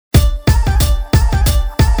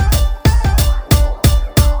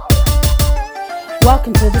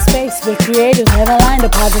Welcome to the space where creators have aligned a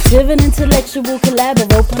positive and intellectual collab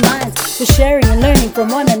of open minds. For sharing and learning from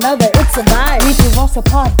one another, it's a vibe. We do also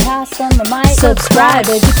podcast on the mic. Subscribe,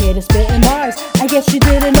 educators spitting bars. I guess you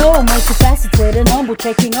didn't know I'm multifaceted and humble,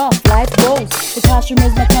 checking off life goals. The classroom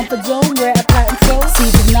is my comfort zone where I plant and sow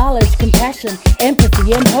seeds of knowledge, compassion,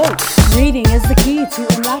 empathy, and hope. Reading is the key to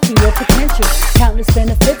unlocking your potential. Countless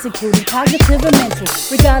benefits, including cognitive and mental.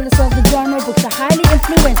 Regardless of the genre, books are highly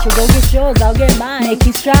influential. Go get yours, I'll get mine. Make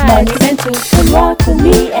you strive, monumental. Come rock with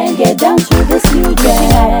me and get down to this new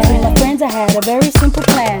jam. With my friends, I had a very simple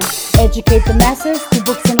plan. Educate the masses through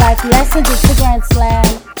books and life lessons. It's a grand slam.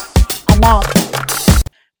 I'm out.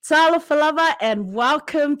 Tala Falava, and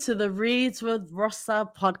welcome to the Reads with Rosa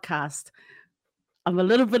podcast. I'm a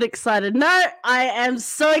little bit excited. No, I am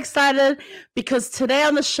so excited because today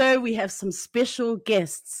on the show we have some special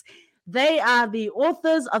guests. They are the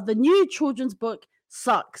authors of the new children's book,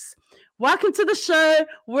 Socks. Welcome to the show,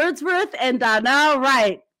 Wordsworth and Darnell,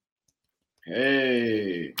 Wright.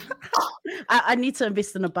 Hey. I need to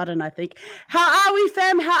invest in a button, I think. How are we,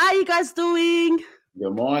 fam? How are you guys doing?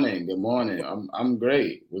 Good morning. I'm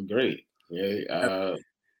great. We're great. We're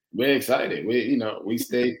excited. We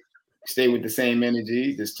stay with the same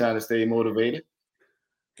energy, just trying to stay motivated.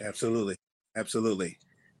 Absolutely.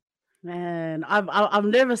 Man, I'll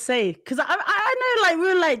never say, because I know, like,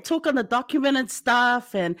 we were like talk on the document and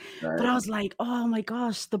stuff, and Right. but I was like, oh my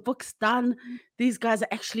gosh, the book's done. These guys are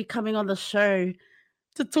actually coming on the show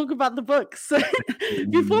to talk about the book. So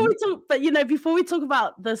before we talk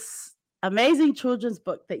about this amazing children's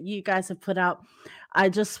book that you guys have put out, I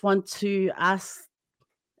just want to ask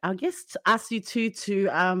you two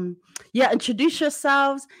to introduce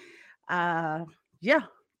yourselves. Either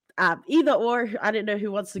or. I don't know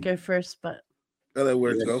who wants to go first, but I'll let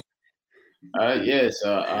Words go.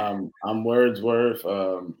 I'm Wordsworth.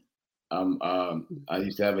 I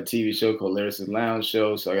used to have a TV show called Lyricist Lounge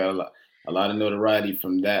Show, so I got a lot of notoriety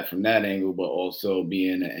from that angle, but also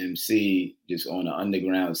being an MC just on the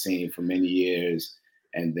underground scene for many years,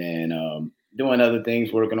 and then doing other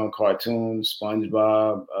things, working on cartoons,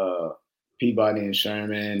 SpongeBob, Peabody and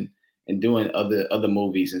Sherman, and doing other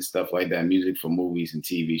movies and stuff like that, music for movies and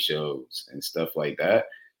TV shows and stuff like that.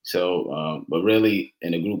 So, but really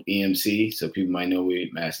in the group EMC, so people might know we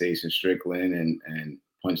Matt Station Strickland and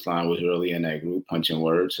Punchline was really in that group, Punch and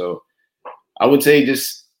Word. So I would say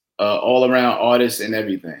just all around artists and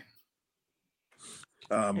everything.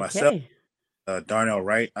 Myself, Darnell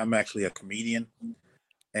Wright. I'm actually a comedian,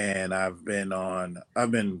 and I've been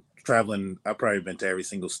traveling. I've probably been to every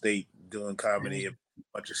single state doing comedy, a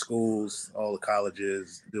bunch of schools, all the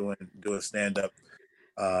colleges, doing stand-up,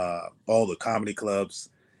 all the comedy clubs.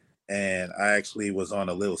 And I actually was on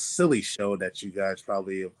a little silly show that you guys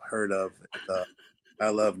probably have heard of. I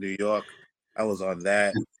Love New York. I was on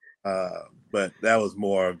that. But that was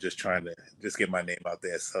more of just trying to just get my name out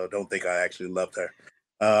there. So don't think I actually loved her.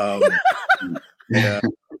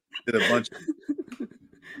 Did a bunch.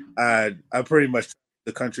 I pretty much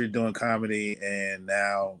the country doing comedy, and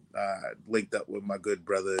now linked up with my good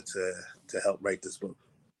brother to help write this book.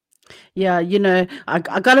 Yeah, I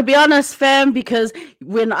gotta be honest, fam, because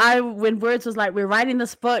when Words was like, we're writing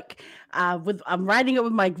this book, I'm writing it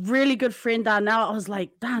with my really good friend Darnell. I was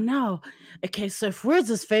like, Darnell, okay, so if Words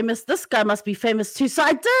is famous, this guy must be famous too. So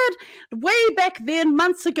I did way back then,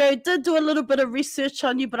 months ago, did do a little bit of research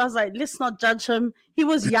on you, but I was like, let's not judge him. He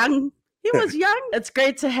was young. It's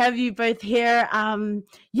great to have you both here.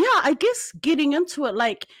 I guess getting into it,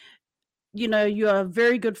 like, you're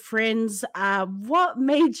very good friends. What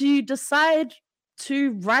made you decide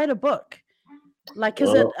to write a book? Like,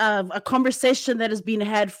 is it a conversation that has been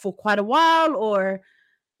had for quite a while, or?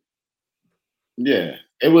 Yeah,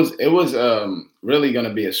 it was really going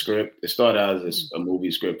to be a script. It started out as a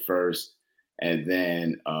movie script first, and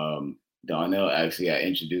then Darnell actually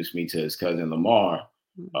introduced me to his cousin Lamar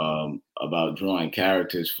about drawing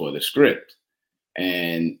characters for the script.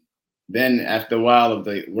 And then after a while of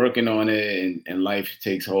working on it and life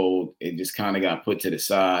takes hold, it just kind of got put to the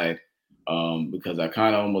side because I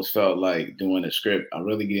kind of almost felt like doing a script. I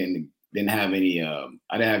really didn't have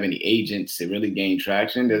any agents to really gain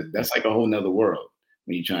traction. That's like a whole nother world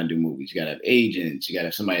when you're trying to do movies. You gotta have agents, you gotta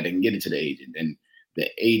have somebody that can get it to the agent. And the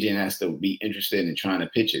agent has to be interested in trying to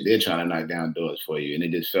pitch it. They're trying to knock down doors for you. And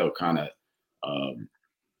it just felt kind of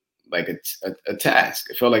like a task.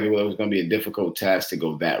 It felt like it was going to be a difficult task to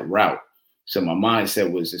go that route. So my mindset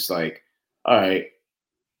was just like, all right,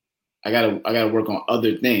 I gotta work on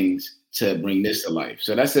other things to bring this to life.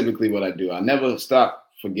 So that's typically what I do. I never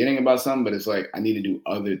stop forgetting about something, but it's like I need to do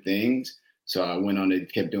other things. So I went on and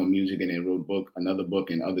kept doing music and then wrote another book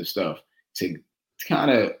and other stuff to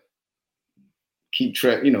kind of keep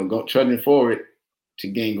treading forward to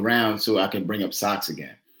gain ground so I can bring up socks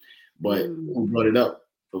again. But who brought it up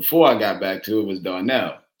before I got back to it was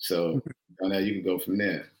Darnell. So Darnell, you can go from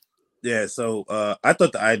there. Yeah, so I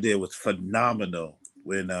thought the idea was phenomenal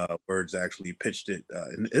when Words actually pitched it.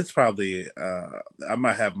 And it's probably, I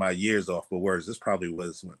might have my years off with Words. This probably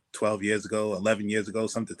was 12 years ago, 11 years ago,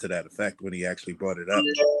 something to that effect when he actually brought it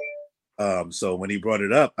up. So when he brought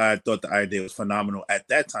it up, I thought the idea was phenomenal at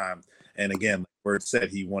that time. And again, like Words said,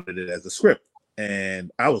 he wanted it as a script.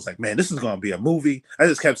 And I was like, man, this is going to be a movie. I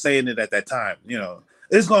just kept saying it at that time,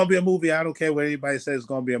 it's going to be a movie. I don't care what anybody says. It's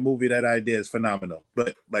going to be a movie. That idea is phenomenal.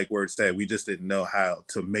 But like Word said, we just didn't know how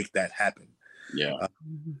to make that happen. Yeah.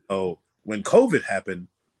 So when COVID happened,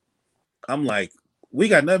 I'm like, we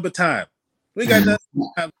got nothing but time. We got nothing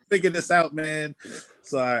but time to figure this out, man.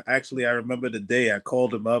 So I remember the day I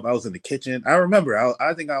called him up. I was in the kitchen. I remember,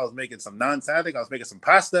 I think I was making some nonsense. I think I was making some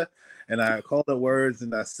pasta. And I called the Words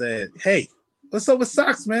and I said, hey, what's up with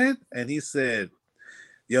socks, man? And he said,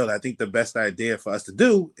 yo, I think the best idea for us to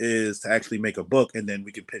do is to actually make a book, and then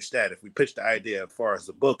we can pitch that. If we pitch the idea as far as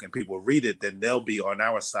the book and people read it, then they'll be on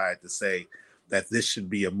our side to say that this should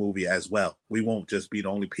be a movie as well. We won't just be the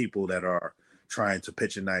only people that are trying to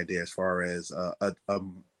pitch an idea as far as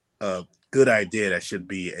a good idea that should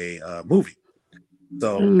be a movie.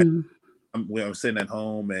 So I'm sitting at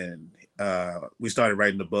home, and we started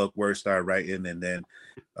writing the book. Word started writing, and then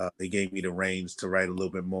they gave me the reins to write a little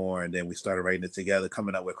bit more, and then we started writing it together,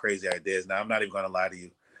 coming up with crazy ideas. Now, I'm not even going to lie to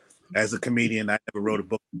you. As a comedian, I never wrote a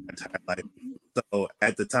book in my entire life. So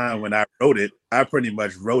at the time when I wrote it, I pretty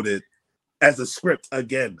much wrote it as a script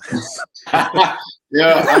again. Yeah,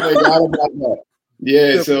 I forgot about that.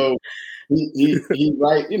 Yeah, so he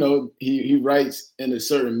writes in a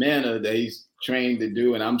certain manner that he's trained to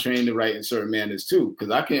do, and I'm trained to write in certain manners too,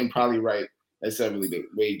 because I can't probably write necessarily the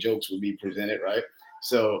way jokes would be presented, right?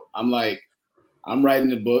 So I'm writing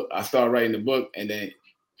the book. I start writing the book, and then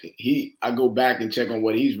I go back and check on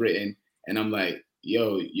what he's written, and I'm like,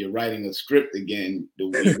 yo, you're writing a script again.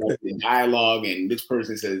 You write the dialogue, and this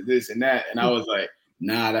person says this and that, and I was like,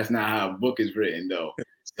 nah, that's not how a book is written, though.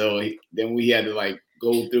 So then we had to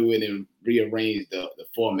go through it and rearrange the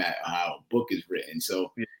format of how a book is written.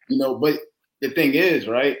 So but the thing is,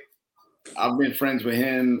 right? I've been friends with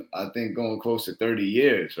him, I think, going close to 30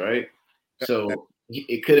 years, right? So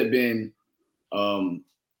it could have been,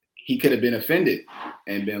 he could have been offended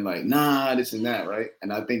and been like, nah, this and that, right?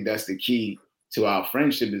 And I think that's the key to our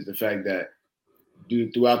friendship, is the fact that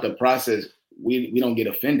throughout the process, we don't get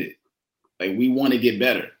offended. Like, we want to get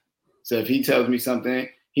better. So if he tells me something,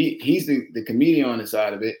 he's the comedian on the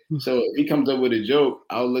side of it. So if he comes up with a joke,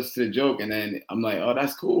 I'll listen to the joke, and then I'm like, oh,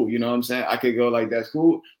 that's cool. You know what I'm saying? I could go like, that's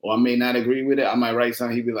cool. Or I may not agree with it. I might write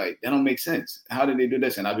something. He'd be like, that don't make sense. How did they do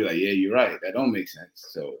this? And I'll be like, yeah, you're right. That don't make sense.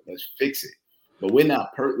 So let's fix it. But we're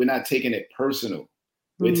not taking it personal.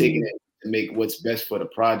 We're taking it to make what's best for the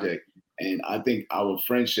project. And I think our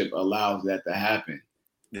friendship allows that to happen.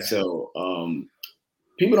 Yeah. So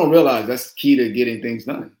people don't realize that's key to getting things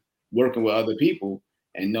done. Working with other people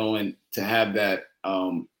and knowing to have that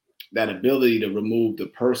that ability to remove the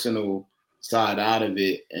personal side out of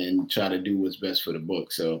it and try to do what's best for the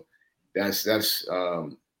book. So that's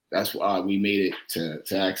why we made it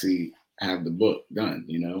to actually have the book done,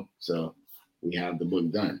 So we have the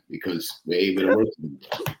book done because we're able to work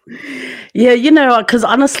together. Yeah, because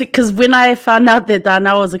honestly, when I found out that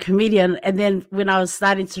Darnell was a comedian, and then when I was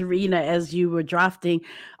starting to read, as you were drafting,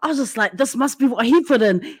 I was just like, this must be what he put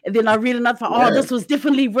in. And then I read another, this was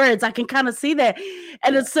definitely Words. I can kind of see that.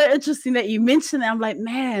 And it's so interesting that you mentioned that. I'm like,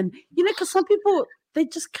 man, because some people, they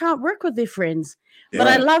just can't work with their friends. Yeah. But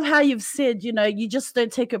I love how you've said, you just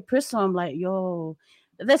don't take it personal. I'm like, yo,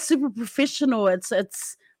 that's super professional. It's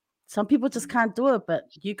some people just can't do it, but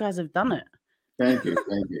you guys have done it. Thank you.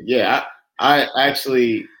 Yeah, I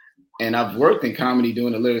actually, and I've worked in comedy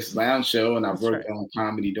doing the Lyrics Lounge show, and I've worked on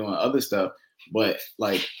comedy doing other stuff, but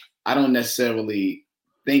I don't necessarily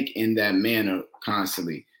think in that manner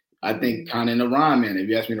constantly. I think kind of in a rhyme manner. If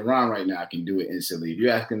you ask me to rhyme right now, I can do it instantly. If you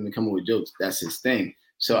ask him to come up with jokes, that's his thing.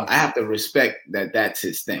 So I have to respect that that's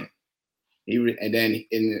his thing. And then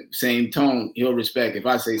in the same tone, he'll respect if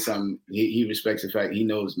I say something. He respects the fact he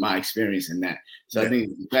knows my experience in that. So I think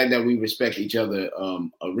the fact that we respect each other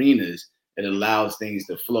arenas, it allows things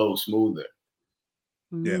to flow smoother.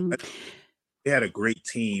 Yeah, we had a great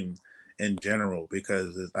team in general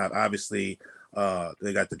because obviously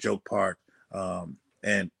they got the joke part,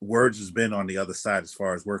 and Words has been on the other side as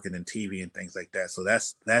far as working in TV and things like that. So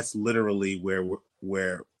that's literally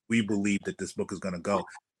where we believe that this book is going to go.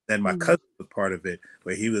 Then my cousin part of it,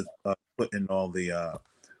 where he was putting all the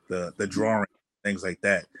drawing, things like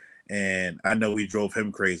that. And I know we drove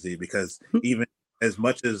him crazy because even as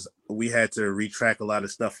much as we had to retrack a lot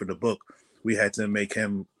of stuff for the book, we had to make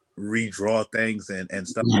him redraw things and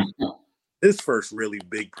stuff. His first really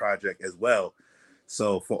big project as well.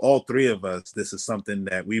 So for all three of us, this is something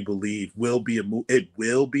that we believe will be a movie. It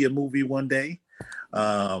will be a movie one day,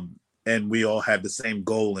 and we all have the same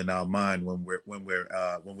goal in our mind when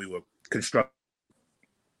we were constructing.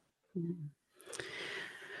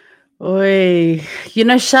 Oi,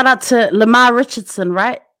 shout out to Lamar Richardson,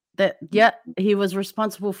 right? He was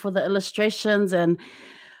responsible for the illustrations. And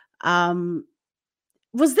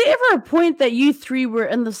was there ever a point that you three were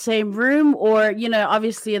in the same room? Or,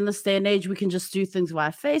 obviously in this day and age, we can just do things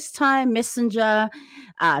via FaceTime, Messenger,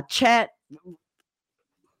 chat.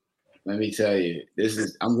 Let me tell you,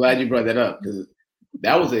 I'm glad you brought that up, because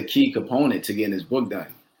that was a key component to getting this book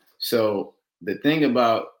done. So the thing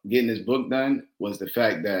about getting this book done was the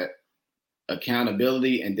fact that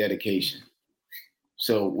accountability and dedication.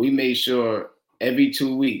 So we made sure every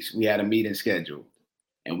 2 weeks we had a meeting scheduled,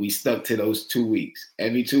 and we stuck to those 2 weeks.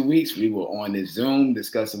 Every 2 weeks we were on this Zoom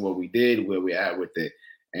discussing what we did, where we're at with it.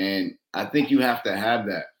 And I think you have to have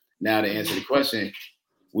that. Now, to answer the question,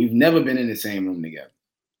 we've never been in the same room together.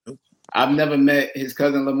 I've never met his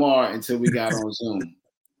cousin Lamar until we got on Zoom,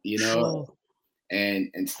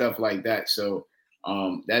 and stuff like that. So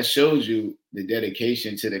that shows you the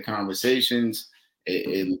dedication to the conversations.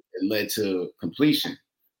 It led to completion,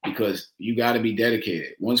 because you got to be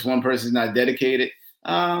dedicated. Once one person's not dedicated,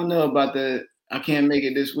 I don't know about I can't make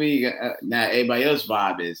it this week. Now everybody else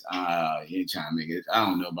vibe is, you ain't trying to make it. I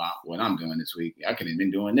don't know about what I'm doing this week. I could have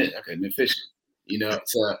been doing this. I could have been fishing.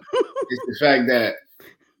 So it's the fact that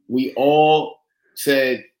we all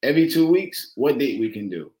said every 2 weeks what date we can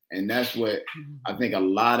do. And that's what I think a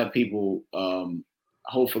lot of people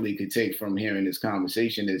hopefully could take from hearing this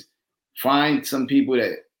conversation, is find some people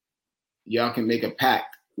that y'all can make a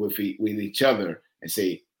pact with each other and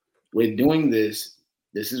say, we're doing this.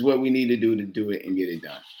 This is what we need to do it and get it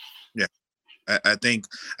done. Yeah. I think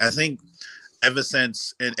ever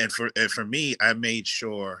since, and for me, I made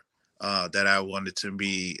sure that I wanted to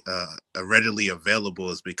be readily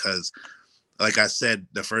available, is because, like I said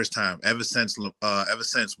the first time, ever since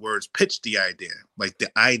Words pitched the idea, like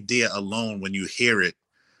the idea alone, when you hear it,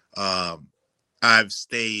 I've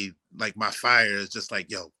stayed, like, my fire is just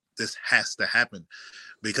like, yo, this has to happen.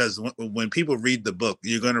 Because when people read the book,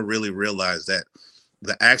 you're going to really realize that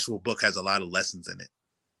the actual book has a lot of lessons in it.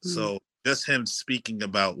 So just him speaking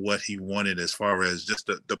about what he wanted as far as just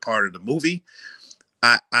the part of the movie,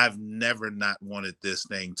 I've never not wanted this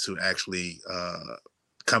thing to actually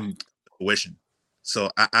come to fruition. So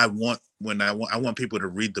I want people to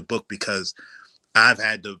read the book, because I've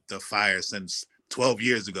had the fire since 12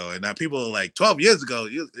 years ago. And now people are like, 12 years ago?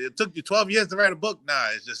 It took you 12 years to write a book? Nah,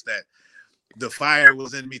 it's just that the fire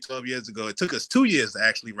was in me 12 years ago. It took us 2 years to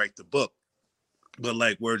actually write the book. But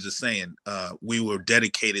like Words is saying, we were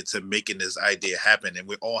dedicated to making this idea happen, and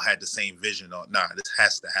we all had the same vision on, this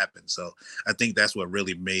has to happen. So I think that's what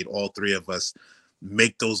really made all three of us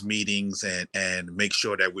make those meetings and make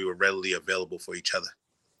sure that we were readily available for each other.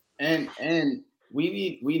 And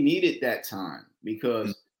we needed that time,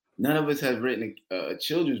 because none of us have written a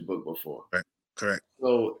children's book before. Right. Correct.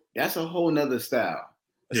 So that's a whole nother style.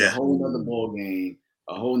 It's a whole nother ball game,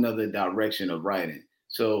 a whole nother direction of writing.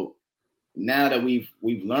 So now that we've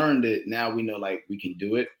learned it, now we know, like, we can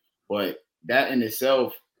do it. But that in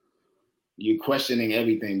itself, you're questioning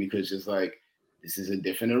everything, because it's like, this is a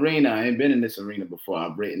different arena. I ain't been in this arena before.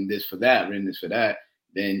 I've written this for that, written this for that.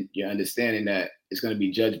 Then you're understanding that it's going to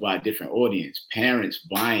be judged by a different audience. Parents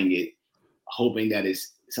buying it, hoping that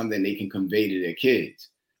it's something they can convey to their kids.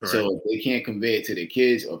 Correct. So if they can't convey it to their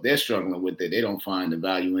kids, or if they're struggling with it, they don't find the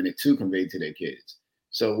value in it to convey to their kids.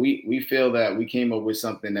 So we feel that we came up with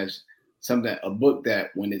a book that,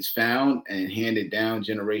 when it's found and handed down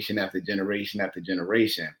generation after generation after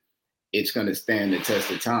generation, it's going to stand the test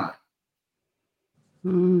of time.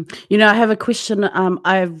 I have a question.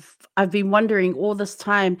 I've been wondering all this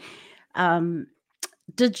time.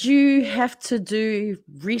 Did you have to do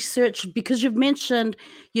research? Because you've mentioned,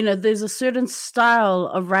 there's a certain style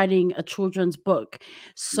of writing a children's book.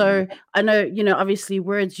 So I know, obviously,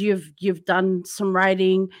 Words, you've done some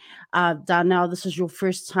writing. Darnell, this is your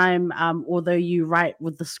first time, although you write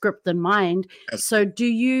with the script in mind. So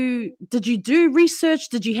did you do research?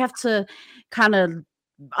 Did you have to kind of,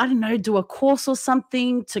 I don't know, do a course or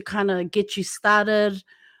something to kind of get you started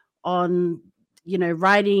on,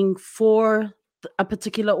 writing for a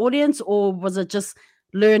particular audience, or was it just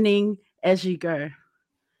learning as you go?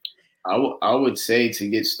 I would say to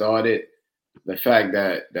get started, the fact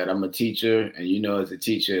that I'm a teacher, and as a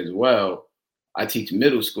teacher as well, I teach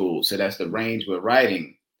middle school, so that's the range with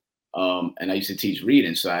writing. And I used to teach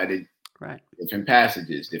reading, so I did Right. different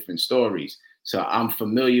passages, different stories. So I'm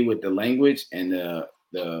familiar with the language and the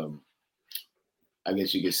I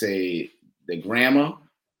guess you could say the grammar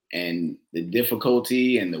and the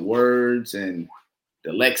difficulty and the words and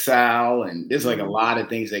the lexile, and there's like a lot of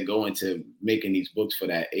things that go into making these books for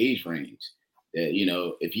that age range. That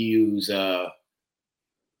if you use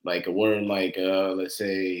like a word like let's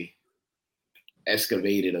say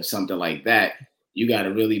excavated or something like that, you got to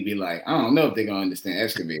really be like, I don't know if they're gonna understand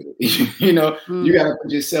excavated. You got to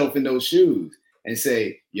put yourself in those shoes and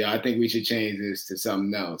say, yeah, I think we should change this to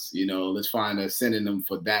something else. Let's find a synonym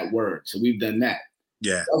for that word. So we've done that.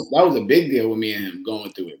 Yeah, that was a big deal with me and him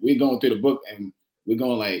going through it. We're going through the book and we're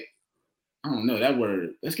going like, I don't know that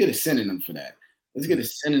word. Let's get a synonym for that. Let's get a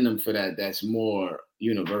synonym for that that's more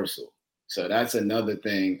universal. So that's another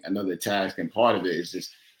thing, another task, and part of it is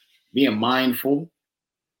just being mindful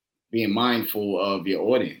of your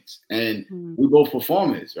audience. And we both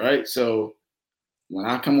performers, right? So when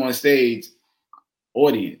I come on stage,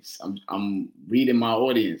 audience, I'm reading my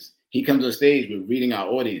audience. He comes on stage, we're reading our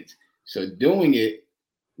audience. So doing it,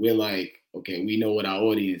 we're like, okay, we know what our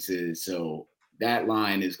audience is. So that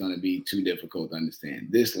line is going to be too difficult to understand.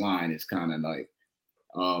 This line is kind of like,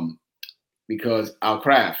 because our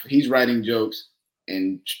craft, he's writing jokes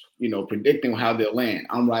and, predicting how they'll land.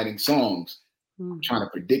 I'm writing songs, trying to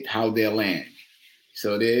predict how they'll land.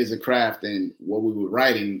 So there is a craft in what we were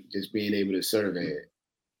writing, just being able to survey it.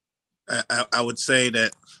 I would say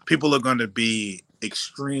that people are going to be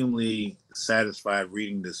extremely satisfied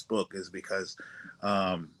reading this book is because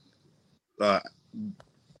the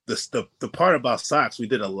part about socks, we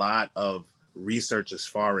did a lot of research as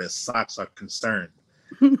far as socks are concerned.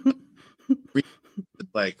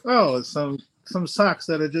 Like, oh, some socks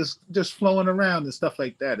that are just flowing around and stuff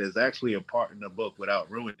like that is actually a part in the book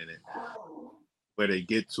without ruining it, where they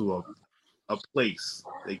get to a place.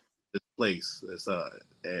 This place is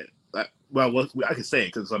well, I can say it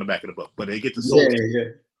because it's on the back of the book, but they get to Soul City. Yeah.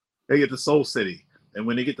 They get to Soul City, and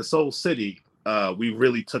when they get to Soul City, we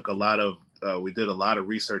really took we did a lot of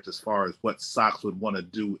research as far as what socks would want to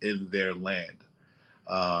do in their land.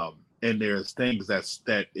 And there's things that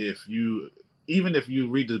even if you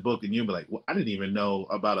read the book and you'll be like, well, I didn't even know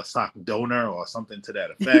about a sock donor or something to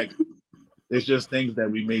that effect. There's just things that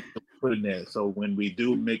we make put in there. So when we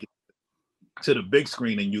do make it to the big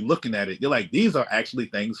screen and you're looking at it, you're like, these are actually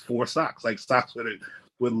things for socks. Like socks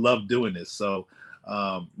would love doing this. So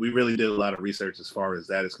we really did a lot of research as far as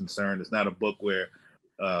that is concerned. It's not a book where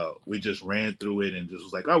we just ran through it and just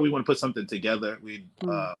was like, oh, we want to put something together. We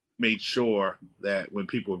made sure that when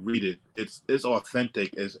people read it, it's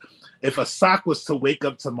authentic. If a sock was to wake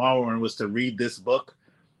up tomorrow and was to read this book,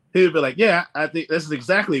 he would be like, yeah, I think this is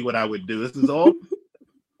exactly what I would do. This is all I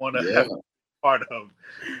want to have part of.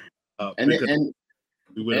 I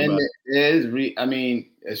mean,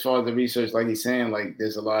 as far as the research, like he's saying, like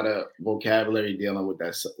there's a lot of vocabulary dealing with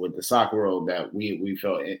the sock world that we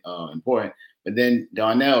felt important. But then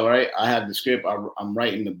Darnell, right? I have the script. I'm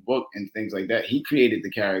writing the book and things like that. He created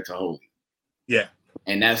the character Holy. Yeah.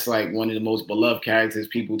 And that's like one of the most beloved characters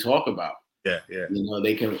people talk about. Yeah. They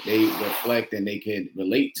reflect and they can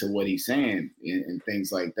relate to what he's saying and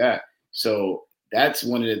things like that. So that's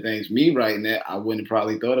one of the things, me writing that, I wouldn't have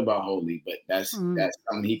probably thought about Holy, but that's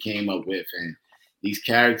something he came up with. And these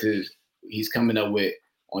characters he's coming up with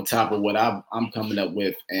on top of what I'm coming up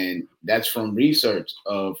with. And that's from research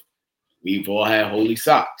of, we've all had holy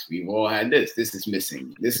socks. We've all had this. This is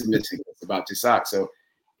missing. This is missing. It's about your socks. So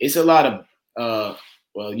it's a lot of,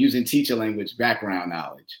 using teacher language, background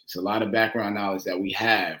knowledge. It's a lot of background knowledge that we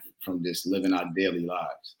have from just living our daily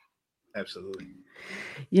lives. Absolutely.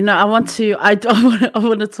 I want to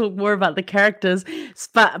talk more about the characters,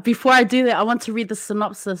 but before I do that, I want to read the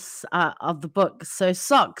synopsis of the book. So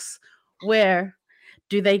socks, where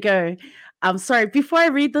do they go? I'm sorry. Before I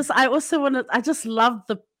read this, I just love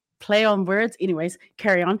the play on words. Anyways,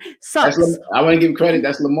 carry on. Socks. I want to give credit.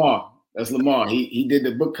 That's Lamar. He did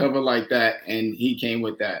the book cover like that, and he came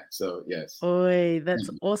with that. So yes. Oi, that's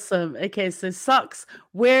awesome. Okay, so socks,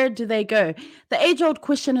 where do they go? The age-old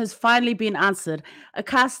question has finally been answered. A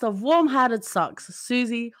cast of warm-hearted socks,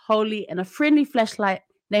 Susie, Holy, and a friendly flashlight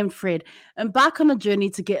named Fred, embark on a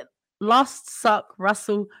journey to get lost sock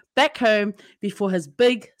Russell back home before his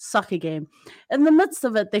big soccer game. In the midst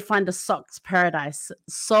of it, they find a socks paradise,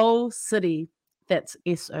 Soul City. That's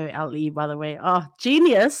SOLE, by the way. Oh,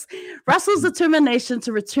 genius. Russell's determination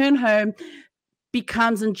to return home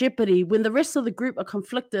becomes in jeopardy when the rest of the group are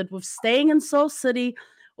conflicted with staying in Soul City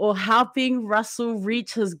or helping Russell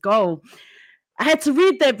reach his goal. I had to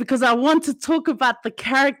read that because I want to talk about the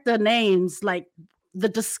character names, like the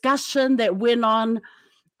discussion that went on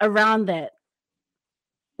around that.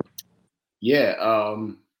 Yeah,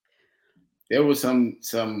 there was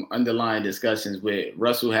some underlying discussions with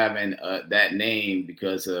Russell having that name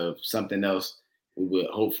because of something else. We would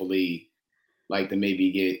hopefully like to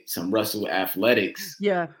maybe get some Russell Athletics.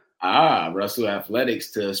 Yeah. Russell Athletics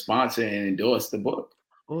to sponsor and endorse the book.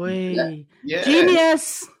 Oi. Yeah.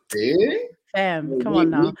 Genius. See? Fam, come on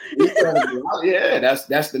now. Yeah,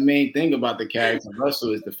 that's the main thing about the character of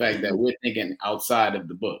Russell is the fact that we're thinking outside of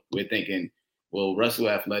the book. We're thinking, well, Russell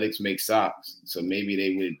Athletics makes socks, so maybe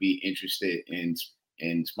they would be interested in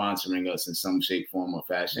sponsoring us in some shape, form, or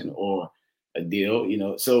fashion, or a deal. You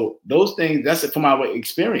know, so those things. That's it from our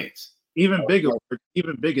experience. Even bigger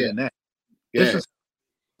than that. Yeah. This is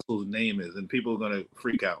what Russell's name is, and people are gonna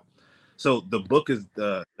freak out. So the book is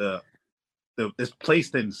it's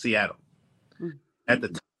placed in Seattle. At the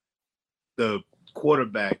time, the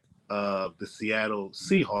quarterback of the Seattle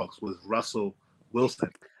Seahawks was Russell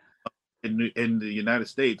Wilson. In the United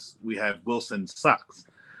States, we have Wilson socks.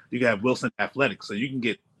 You have Wilson Athletics, so you can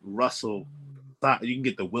get Russell. You can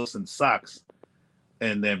get the Wilson socks,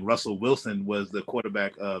 and then Russell Wilson was the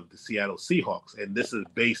quarterback of the Seattle Seahawks, and this is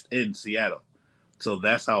based in Seattle. So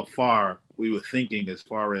that's how far we were thinking as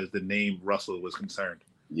far as the name Russell was concerned.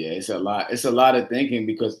 Yeah, it's a lot. It's a lot of thinking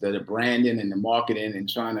because the branding and the marketing and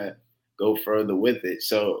trying to go further with it.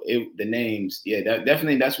 So the names,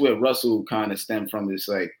 definitely that's where Russell kind of stemmed from. It's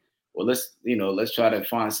like, well, let's try to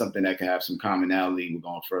find something that can have some commonality. We're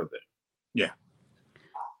going further. Yeah.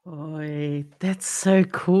 Boy, that's so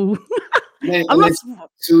cool.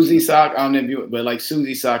 Susie Sock, I don't know if you, but like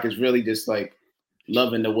Susie Sock is really just like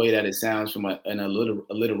loving the way that it sounds from an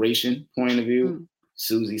alliteration point of view.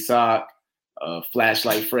 Susie Sock.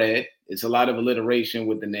 Flashlight Fred. It's a lot of alliteration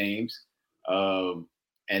with the names. And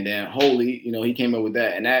then Holy, he came up with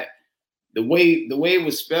that. And that the way it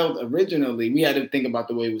was spelled originally, we had to think about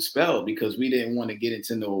the way it was spelled because we didn't want to get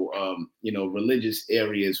into no religious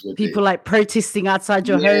areas with people like protesting outside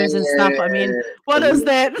your homes and stuff. I mean, what is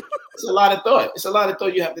that? It's a lot of thought. It's a lot of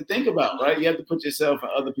thought you have to think about, right? You have to put yourself in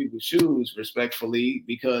other people's shoes respectfully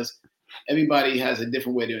because everybody has a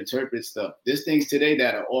different way to interpret stuff. There's things today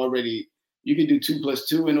that are already. You can do 2 +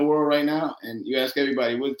 2 in the world right now, and you ask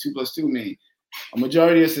everybody, what does 2 + 2 mean? A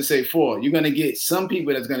majority is to say 4. You're going to get some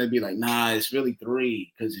people that's going to be like, nah, it's really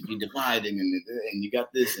 3, because if you divide it and you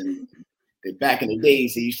got this, and back in the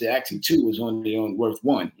days, they used to actually 2 was only worth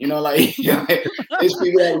 1. It's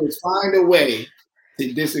people that would find a way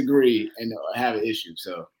to disagree and have an issue.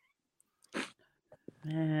 So,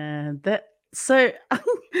 man, so.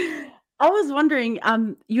 I was wondering,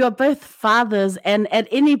 you are both fathers, and at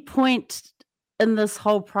any point in this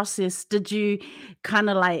whole process, did you kind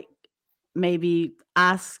of like maybe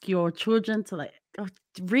ask your children to like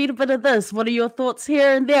read a bit of this? What are your thoughts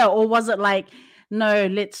here and there? Or was it like, no,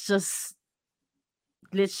 let's just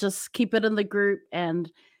keep it in the group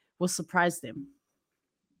and we'll surprise them?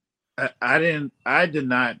 I did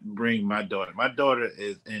not bring my daughter. My daughter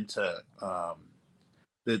is into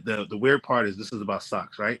the weird part is this is about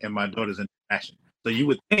socks, right? And my daughter's in fashion. So you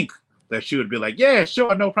would think that she would be like, yeah,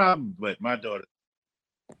 sure, no problem. But my daughter,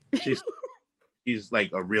 she's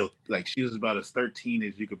like a real, like she's about as 13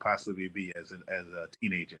 as you could possibly be as a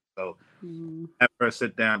teenager. So I have her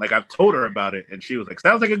sit down, like I've told her about it, and she was like,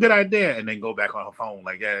 sounds like a good idea, and then go back on her phone,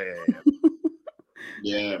 like, yeah.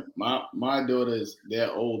 Yeah, my daughters,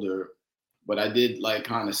 they're older, but I did like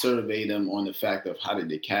kind of survey them on the fact of how did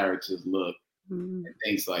the characters look. And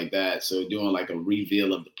things like that. So doing like a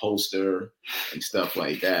reveal of the poster and stuff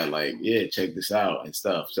like that, like, yeah, check this out and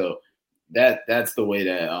stuff. So that's the way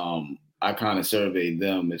that I kind of surveyed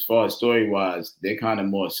them. As far as story wise, they're kind of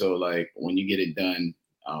more so like when you get it done,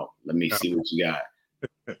 let me see what you got.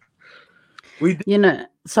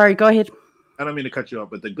 Sorry, go ahead. I don't mean to cut you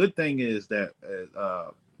off, but the good thing is that I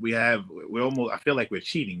feel like we're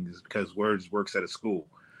cheating is because Words works at a school.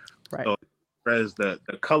 Right. So as the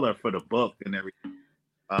color for the book and everything,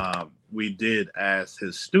 we did ask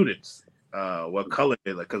his students what color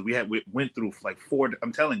they like, because we went through like 4.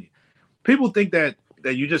 I'm telling you, people think that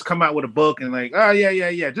you just come out with a book and like, oh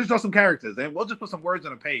yeah, just draw some characters and we'll just put some words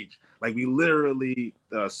on a page. Like we literally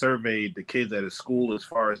surveyed the kids at his school as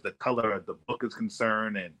far as the color of the book is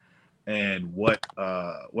concerned and what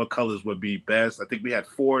colors would be best. I think we had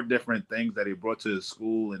 4 different things that he brought to his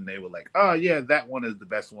school, and they were like, oh yeah, that one is the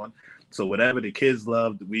best one. So whatever the kids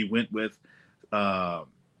loved, we went with.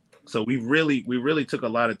 So we really took a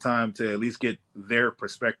lot of time to at least get their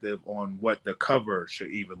perspective on what the cover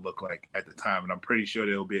should even look like at the time. And I'm pretty sure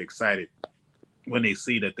they'll be excited when they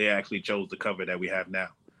see that they actually chose the cover that we have now.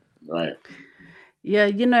 Right.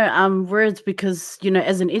 Yeah, words, because,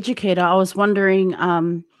 as an educator, I was wondering,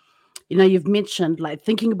 you've mentioned like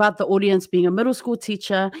thinking about the audience, being a middle school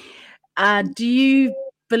teacher. Do you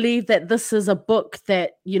believe that this is a book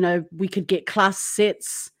that, we could get class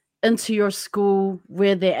sets into your school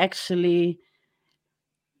where they're actually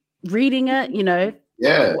reading it?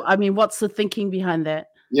 Yeah. I mean, what's the thinking behind that?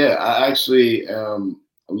 Yeah, I actually I'm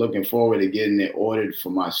looking forward to getting it ordered for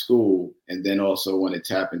my school, and then also want to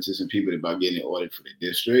tap into some people about getting it ordered for the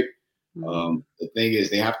district. The thing is,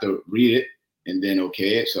 they have to read it and then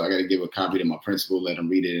okay it. So I got to give a copy to my principal, let them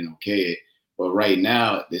read it and okay it. But right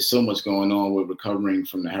now, there's so much going on with recovering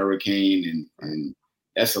from the hurricane, and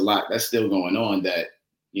that's a lot. That's still going on. That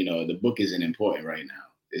the book isn't important right now.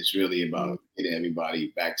 It's really about getting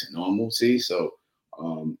everybody back to normalcy. So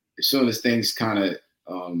as soon as things kind of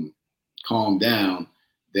calm down,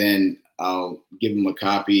 then I'll give them a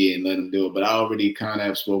copy and let them do it. But I already kind of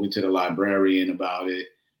have spoken to the librarian about it,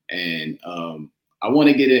 and I want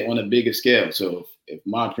to get it on a bigger scale. So if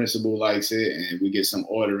my principal likes it and we get some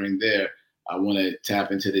ordering there, I want to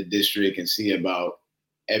tap into the district and see about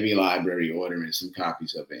every library ordering some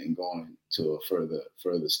copies of it and going to a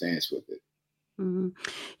further stance with it.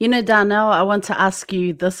 Darnell, I want to ask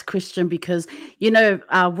you this question because,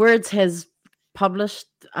 Words has published,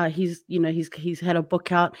 he's had a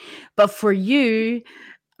book out, but for you,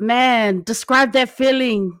 man, describe that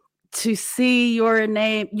feeling to see your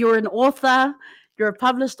name. You're an author, you're a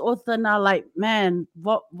published author now. Like, man,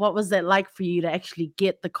 what was that like for you to actually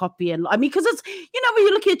get the copy? And I mean, because it's, when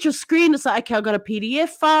you look at your screen, it's like, okay, I got a PDF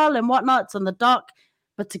file and whatnot, it's on the dock,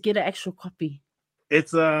 but to get an actual copy,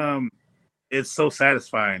 it's so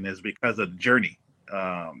satisfying is because of the journey.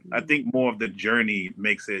 I think more of the journey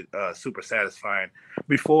makes it super satisfying.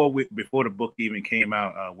 Before the book even came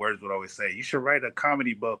out, Words would always say, you should write a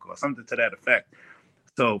comedy book or something to that effect.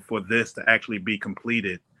 So for this to actually be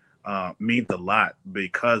completed means a lot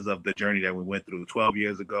because of the journey that we went through 12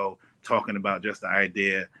 years ago, talking about just the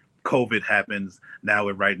idea. COVID happens. Now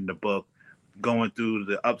we're writing the book, going through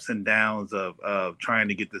the ups and downs of trying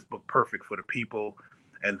to get this book perfect for the people.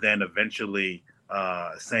 And then eventually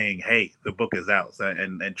saying, "Hey, the book is out." So,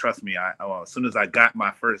 and trust me, as soon as I got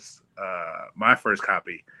my first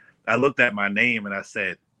copy, I looked at my name and I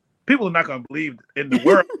said, "People are not going to believe in the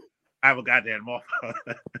world I have a goddamn author."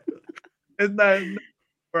 It's not in the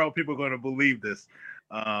world people are going to believe this.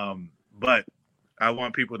 But I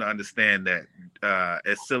want people to understand that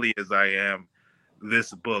as silly as I am,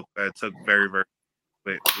 this book took very, very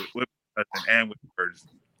with and with words.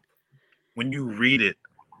 When you read it.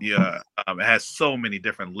 Yeah, it has so many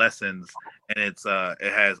different lessons, and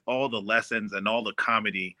it has all the lessons and all the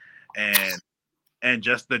comedy, and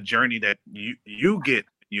just the journey that you get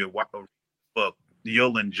in your book.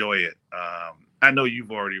 You'll enjoy it. I know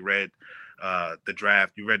you've already read the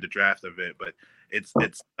draft. You read the draft of it, but it's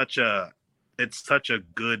such a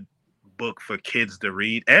good book for kids to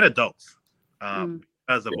read and adults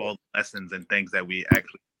because of all the lessons and things that we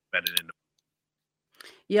actually embedded in the.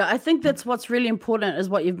 Yeah, I think that's what's really important is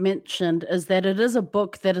what you've mentioned is that it is a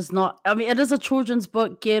book that is not, I mean, it is a children's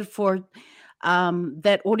book geared for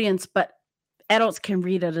that audience, but adults can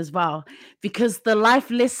read it as well because the life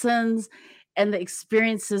lessons and the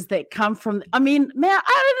experiences that come from, I mean, man,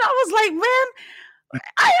 I was like, man,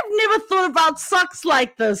 I have never thought about socks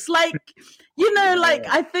like this. Like, like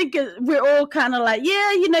I think we're all kind of like,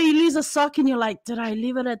 yeah, you lose a sock and you're like, did I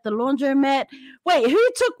leave it at the laundromat? Wait, who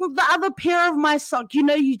took the other pair of my sock?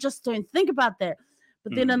 You just don't think about that.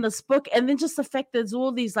 But then in this book, and then just the fact there's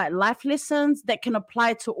all these like life lessons that can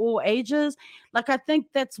apply to all ages. Like, I think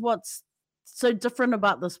that's what's so different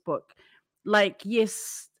about this book. Like,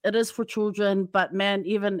 yes, it is for children, but man,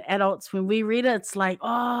 even adults, when we read it, it's like,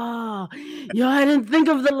 oh, I didn't think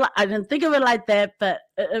of it like that, but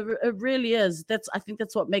it really is. I think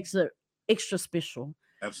that's what makes it extra special.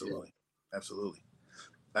 Absolutely.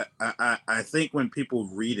 I think when people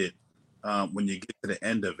read it, when you get to the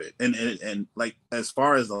end of it, and like as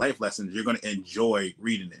far as the life lessons, you're going to enjoy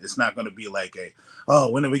reading it. It's not going to be like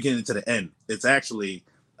when are we getting to the end? It's actually,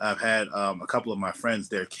 I've had a couple of my friends,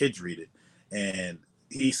 their kids read it, and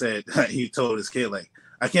he said he told his kid, like,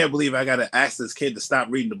 I can't believe I got to ask this kid to stop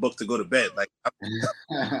reading the book to go to bed. Like,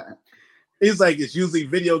 he's like, it's usually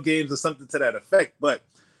video games or something to that effect. But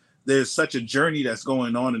there's such a journey that's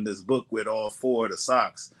going on in this book with all four of the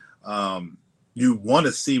socks. You want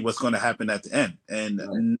to see what's going to happen at the end,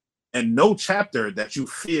 and no chapter that you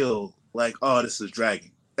feel like, oh, this is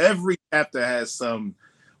dragging. every chapter has some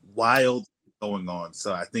wild going on.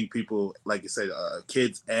 So I think people, like you said,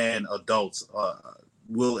 kids and adults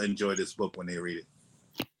will enjoy this book when they read it.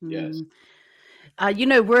 Yes.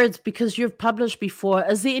 Words, because you've published before,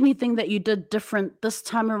 is there anything that you did different this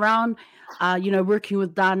time around, working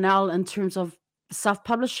with Darnell in terms of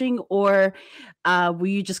self-publishing, or were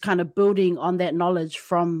you just kind of building on that knowledge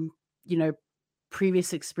from,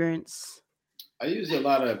 previous experience? I use a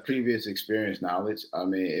lot of previous experience knowledge. I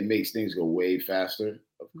mean, it makes things go way faster,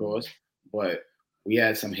 of course, but we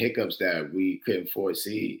had some hiccups that we couldn't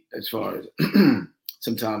foresee as far as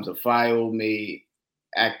sometimes a file may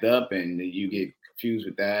act up and you get confused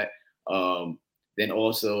with that. Then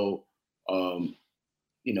also, um,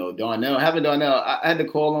 Darnell, having Darnell, I had to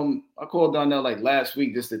call him. I called Darnell like last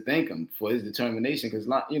week just to thank him for his determination because, a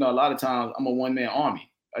lot of times I'm a one-man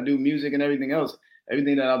army. I do music and everything else.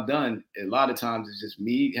 Everything that I've done, a lot of times it's just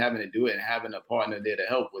me having to do it, and having a partner there to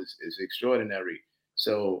help is extraordinary.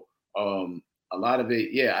 So a lot of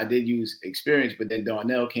it, yeah, I did use experience, but then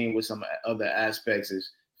Darnell came with some other aspects as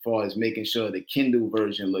far as making sure the Kindle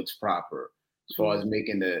version looks proper, as far as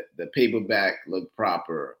making the paperback look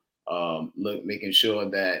proper, making sure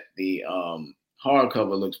that the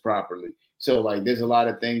hardcover looks properly. So like there's a lot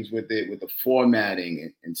of things with it, with the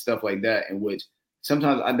formatting and stuff like that, in which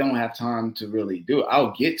sometimes I don't have time to really do it.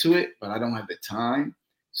 I'll get to it, but I don't have the time.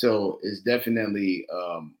 So it's definitely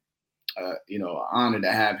an honor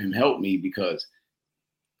to have him help me, because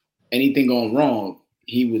anything going wrong,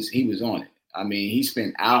 he was on it. I mean, he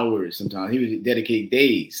spent hours sometimes. He would dedicate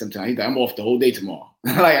days sometimes. He's like, I'm off the whole day tomorrow.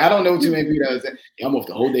 Like, I don't know too many people that say, I'm off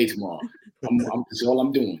the whole day tomorrow. That's all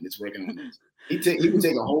I'm doing. It's working on this. He would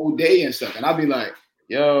take a whole day and stuff. And I'd be like,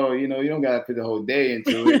 yo, you don't got to put the whole day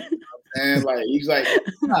into it. And like, he's like,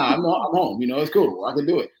 nah, I'm home. It's cool. I can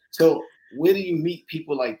do it. So where do you meet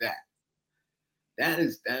people like that? That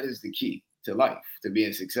is the key to life, to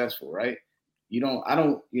being successful, right? I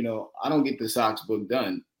don't get the Sox book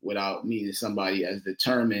done without meeting somebody as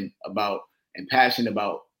determined about and passionate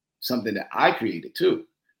about something that I created too.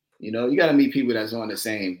 You got to meet people that's on the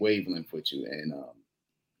same wavelength with you. And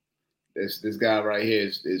this guy right here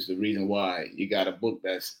is the reason why you got a book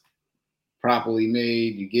that's properly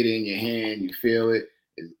made. You get it in your hand, you feel it.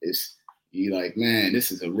 It's you like, man,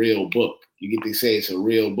 this is a real book. You get to say it's a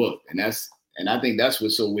real book, and I think that's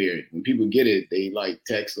what's so weird. When people get it, they like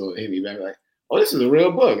text or hit me back like, "Oh, this is a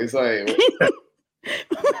real book." It's like,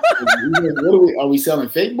 are we selling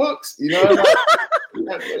fake books?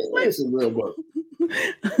 It's a real book.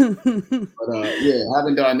 But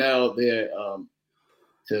having Darnell there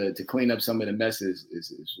to clean up some of the messes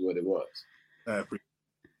is what it was.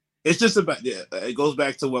 It's just about it goes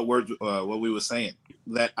back to what we were saying.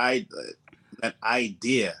 That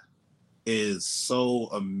idea is so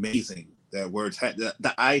amazing. That Words had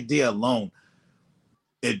the idea alone.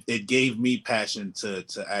 It gave me passion to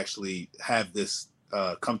actually have this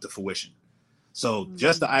come to fruition. So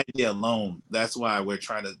just the idea alone, that's why we're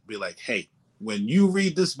trying to be like, hey, when you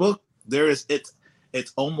read this book,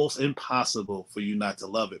 it's almost impossible for you not to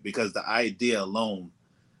love it, because the idea alone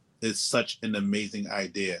is such an amazing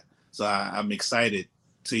idea. So I'm excited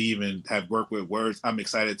to even have worked with Words. I'm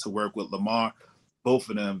excited to work with Lamar, both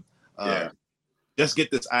of them. Just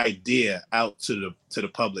get this idea out to the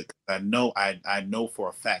public. I know for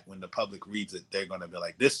a fact when the public reads it, they're gonna be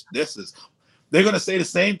like, this is. They're gonna say the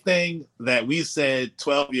same thing that we said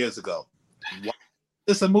 12 years ago. Why is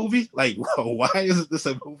this a movie? Like, why is this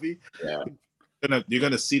a movie? Yeah. You're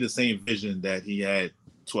gonna see the same vision that he had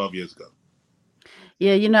 12 years ago.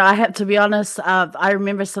 Yeah, I have to be honest. I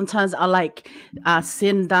remember sometimes I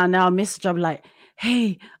send Darnell a message. I'm like,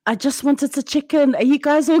 hey, I just wanted to check in. Are you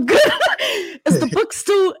guys all good? Is the book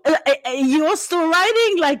still, you're still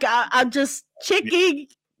writing? Like, I'm just checking.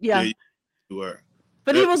 Yeah. You were.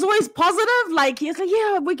 But he was always positive. Like, he's like,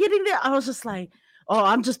 yeah, we're getting there. I was just like, oh,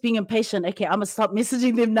 I'm just being impatient. Okay, I'm going to stop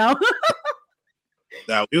messaging them now.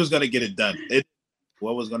 Now, we was going to get it done.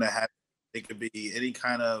 What was going to happen? It could be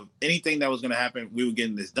anything that was going to happen. We were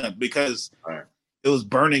getting this done because it was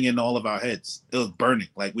burning in all of our heads. It was burning.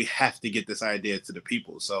 Like, we have to get this idea to the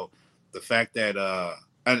people. So the fact that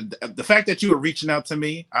you were reaching out to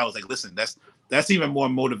me, I was like, listen, that's even more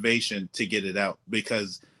motivation to get it out,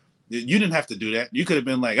 because you didn't have to do that. You could have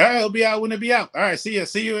been like, all right, it'll be out when it be out. All right, see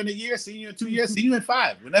you in a year, see you in 2 years, see you in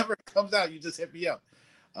 5. Whenever it comes out, you just hit me up.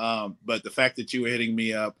 But the fact that you were hitting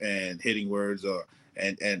me up and hitting Words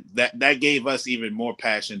and that gave us even more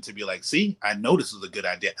passion to be like, see, I know this was a good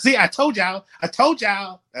idea. See, I told y'all. That's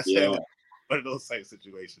one of those type of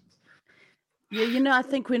situations. Yeah, I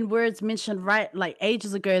think when Words mentioned, right, like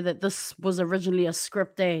ages ago, that this was originally a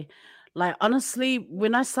script, Like honestly,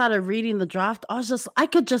 when I started reading the draft, I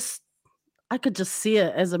could just see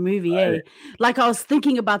it as a movie, Right. eh? Like I was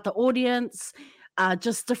thinking about the audience,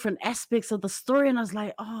 just different aspects of the story, and I was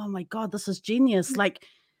like, oh my god, this is genius. Like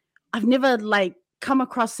I've never like come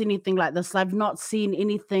across anything like this. I've not seen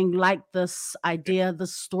anything like this idea,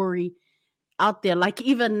 this story out there. Like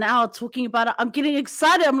even now talking about it, I'm getting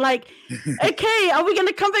excited. I'm like, okay, are we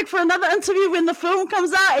gonna come back for another interview when the film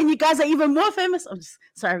comes out and you guys are even more famous? I'm just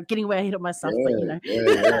sorry, I'm getting way ahead of myself, but you Yeah,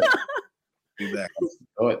 know. yeah, yeah. Exactly.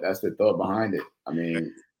 That's the thought behind it. I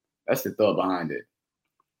mean, that's the thought behind it.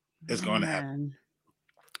 It's going to happen. Man.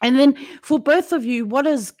 And then for both of you, what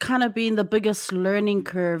has kind of been the biggest learning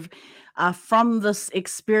curve from this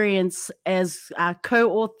experience as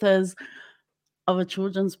co-authors of a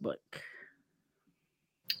children's book?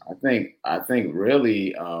 I think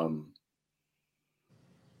really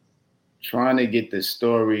trying to get the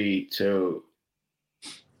story to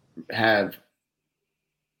have,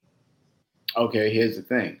 okay, here's the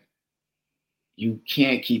thing. You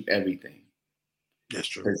can't keep everything. That's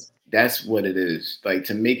true. Because that's what it is. Like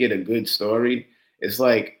to make it a good story, it's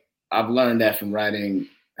like I've learned that from writing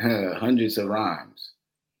hundreds of rhymes.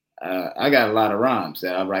 I got a lot of rhymes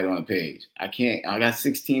that I write on a page. I got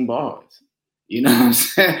 16 bars. You know what I'm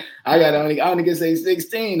saying? I only can say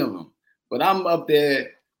 16 of them. But I'm up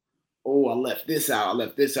there, oh, I left this out, I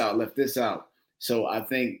left this out, I left this out. So I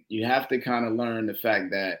think you have to kind of learn the fact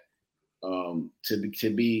that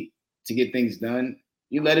to get things done,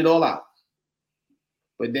 you let it all out.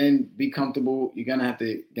 But then be comfortable. You're gonna have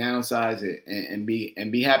to downsize it and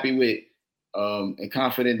be happy with and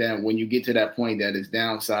confident that when you get to that point that it's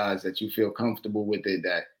downsized, that you feel comfortable with it,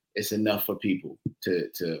 that it's enough for people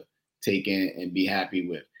to take in and be happy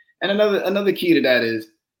with. And another key to that is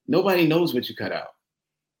nobody knows what you cut out.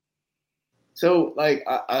 So like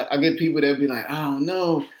I get people that be like, I don't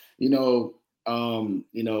know,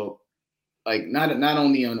 like not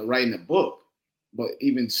only on writing a book, but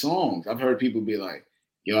even songs. I've heard people be like,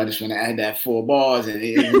 yo, I just want to add that 4 bars.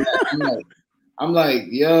 And I'm like,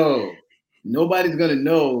 yo, nobody's going to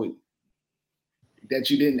know that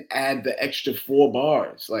you didn't add the extra 4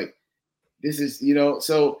 bars. Like this is,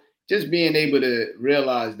 so just being able to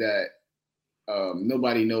realize that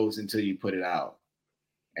nobody knows until you put it out.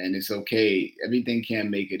 And it's okay. Everything can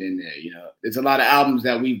make it in there. There's a lot of albums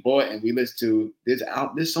that we bought and we listened to.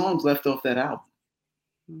 This song's left off that album.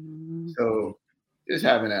 Mm-hmm. So just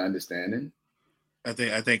having that understanding. I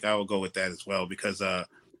think I will go with that as well because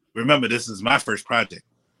remember, this is my first project.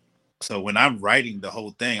 So when I'm writing the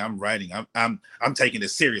whole thing, I'm taking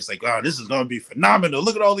it serious. Like, oh, this is gonna be phenomenal.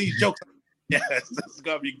 Look at all these jokes. Yes, this is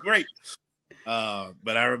gonna be great.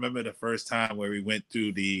 But I remember the first time where we went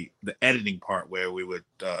through the editing part where we would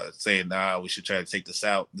say, nah, we should try to take this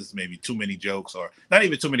out. This may be too many jokes, or not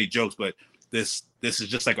even too many jokes, but this is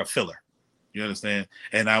just like a filler. You understand?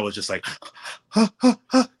 And I was just like, what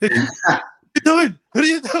are you doing? What are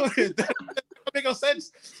you doing? That doesn't make no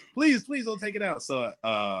sense. Please don't take it out. So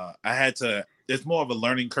I had to. It's more of a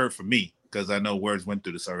learning curve for me because I know Words went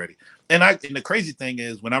through this already. And the crazy thing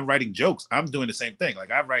is when I'm writing jokes, I'm doing the same thing.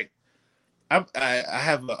 Like I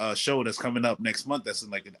have a show that's coming up next month that's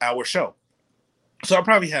like an hour show. So I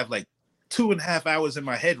probably have like 2.5 hours in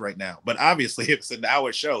my head right now. But obviously, if it's an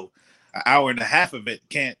hour show, an hour and a half of it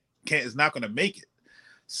is not going to make it.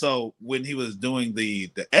 So when he was doing the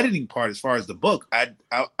editing part, as far as the book,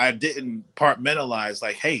 I didn't compartmentalize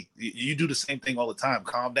like, hey, you do the same thing all the time.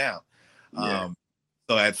 Calm down. Yeah.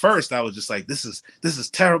 So at first I was just like, this is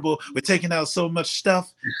terrible. We're taking out so much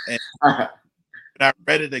stuff. And I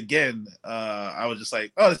read it again. I was just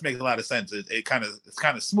like, oh, this makes a lot of sense. It's kind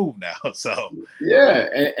of smooth now. So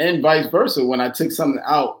yeah, and vice versa. When I took something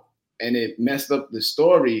out and it messed up the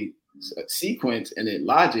story sequence and it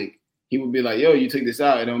logic, he would be like, yo, you took this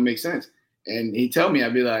out. It don't make sense. And he'd tell me,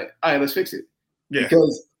 I'd be like, all right, let's fix it. Yeah.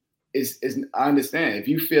 Because it's I understand. If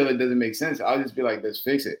you feel it doesn't make sense, I'll just be like, let's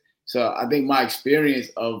fix it. So I think my experience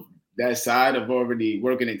of that side of already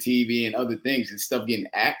working in TV and other things and stuff getting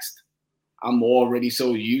axed, I'm already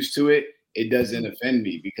so used to it. It doesn't offend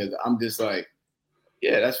me because I'm just like,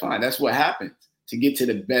 yeah, that's fine. That's what happens to get to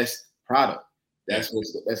the best product. That's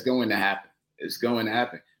going to happen. It's going to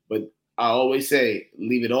happen. But I always say,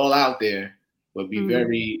 leave it all out there, but be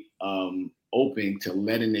very open to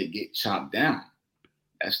letting it get chopped down.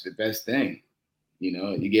 That's the best thing.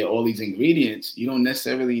 You get all these ingredients. You don't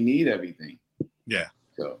necessarily need everything. Yeah.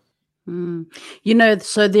 So. So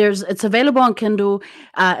it's available on Kindle.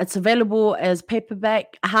 It's available as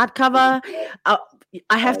paperback, hardcover.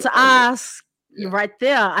 I have to ask, Yeah. Right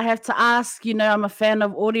there, I have to ask, I'm a fan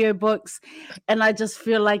of audiobooks, and I just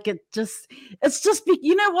feel like you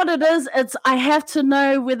know what it is? I have to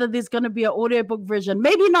know whether there's going to be an audiobook version.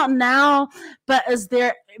 Maybe not now, but is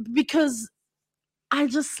there, because I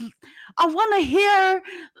want to hear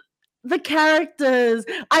the characters.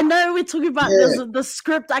 I know we're talking about Yeah, the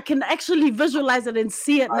script. I can actually visualize it and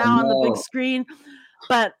see it I now on the big know. screen,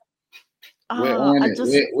 but We're on I it.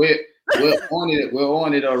 just We're on it. We're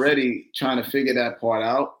on it already, trying to figure that part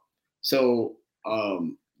out. So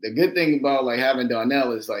the good thing about like having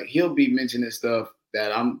Darnell is like he'll be mentioning stuff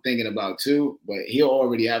that I'm thinking about too, but he'll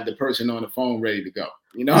already have the person on the phone ready to go.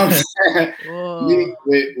 You know what I'm saying? oh,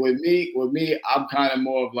 With me, I'm kind of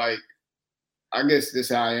more of like, I guess this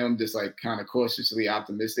how I am, just like kind of cautiously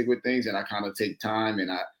optimistic with things, and I kind of take time,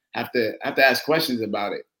 and I have to ask questions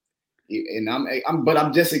about it. And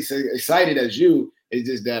I'm just excited as you. It's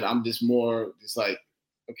just that I'm just more just like,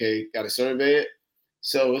 okay, got to survey it.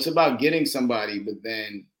 So it's about getting somebody, but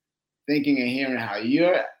then thinking and hearing how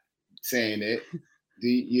you're saying it. Do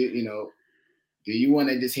do you want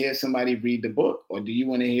to just hear somebody read the book, or do you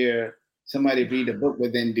want to hear somebody read the book,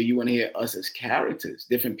 but then do you want to hear us as characters,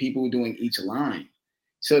 different people doing each line?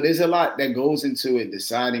 So there's a lot that goes into it,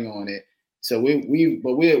 deciding on it. So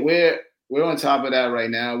we're on top of that right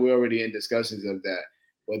now. We're already in discussions of that.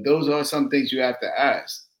 But those are some things you have to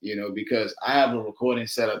ask, because I have a recording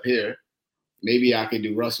set up here. Maybe I could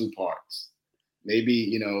do Russell parts. Maybe,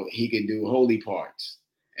 he could do Holy parts.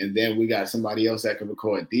 And then we got somebody else that can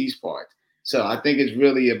record these parts. So I think it's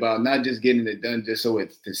really about not just getting it done just so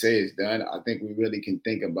it's to say it's done. I think we really can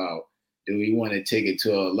think about, do we want to take it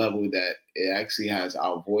to a level that it actually has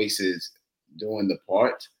our voices doing the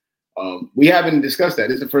part? We haven't discussed that.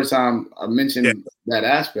 This is the first time I mentioned that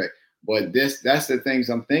aspect. But that's the things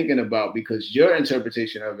I'm thinking about, because your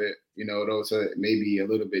interpretation of it, those are maybe a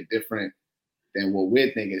little bit different than what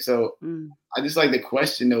we're thinking. So I just like to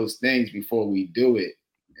question those things before we do it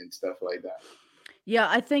and stuff like that. yeah,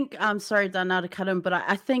 I think sorry, Darnell, to cut him, but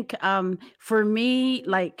I think for me,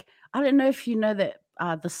 like, I don't know if you know that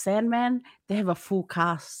the Sandman, they have a full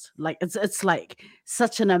cast. Like it's like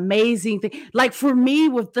such an amazing thing. Like for me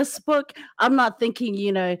with this book, I'm not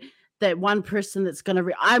thinking, that one person that's gonna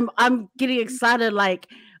I'm getting excited, like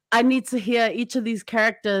I need to hear each of these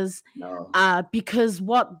characters No. because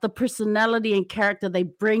what the personality and character they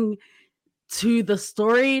bring to the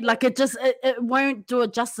story, like it won't do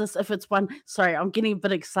it justice if it's one. Sorry, I'm getting a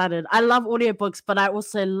bit excited. I love audiobooks, but I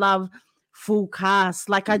also love full cast.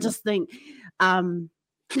 Like I just think um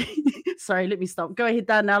sorry, let me stop. Go ahead,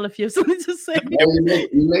 Darnell, if you have something to say. No,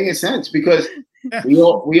 you're making sense, because we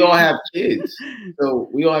all have kids. So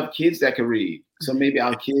we all have kids that can read. So maybe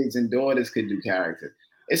our kids and daughters could do characters.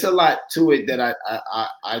 It's a lot to it that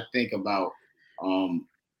I think about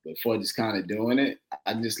before just kind of doing it.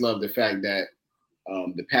 I just love the fact that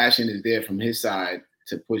the passion is there from his side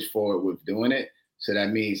to push forward with doing it. So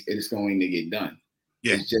that means it's going to get done.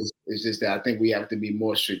 Yeah. It's just that I think we have to be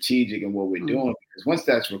more strategic in what we're doing, because once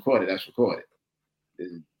that's recorded, that's recorded.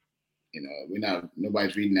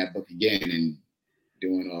 Nobody's reading that book again and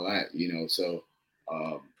doing all that, So,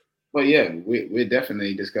 but yeah, we're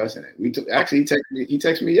definitely discussing it. Actually he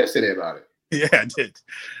texted me yesterday about it. Yeah, I did.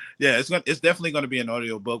 Yeah, it's definitely going to be an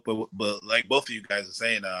audio book, but like both of you guys are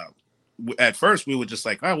saying, at first we were just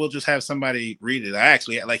like, oh, we'll just have somebody read it. I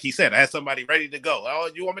actually, like he said, I had somebody ready to go.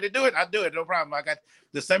 Oh, you want me to do it? I'll do it. No problem. I got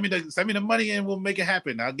just send me the money and we'll make it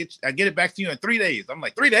happen. I'll get it back to you in 3 days. I'm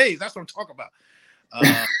like, 3 days? That's what I'm talking about.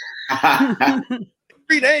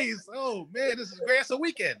 3 days. Oh man, this is great. That's a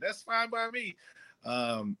weekend. That's fine by me.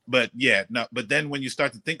 But yeah, no, but then when you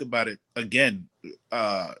start to think about it again,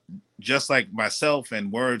 just like myself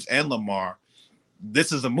and Words and Lamar,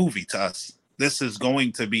 this is a movie to us. This is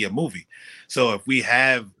going to be a movie. So if we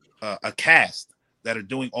have a cast that are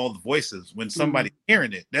doing all the voices, when somebody's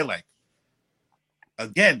hearing it, they're like,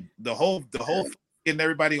 again, the whole getting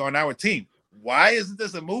everybody on our team. Why isn't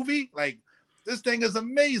this a movie? Like, this thing is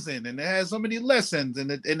amazing and it has so many lessons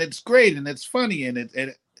and it's great and it's funny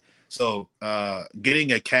so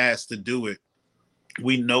getting a cast to do it,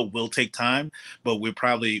 we know will take time, but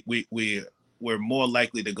we're more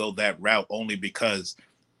likely to go that route only because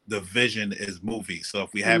the vision is movie. So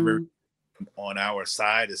if we have on our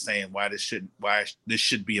side is saying why this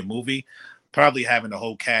should be a movie, probably having the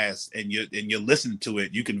whole cast and you listen to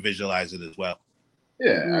it, you can visualize it as well.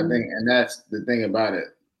 Yeah, I think, and that's the thing about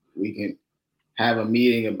it. We can have a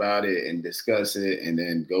meeting about it and discuss it and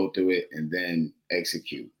then go through it and then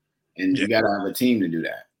execute. And you got to have a team to do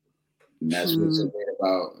that. And that's what's so great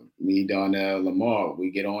about me, Darnell, Lamar. We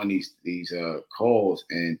get on these calls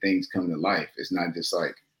and things come to life. It's not just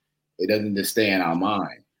like it doesn't just stay in our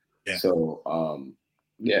mind. Yeah. So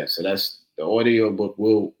so that's the audio book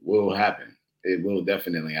will happen. It will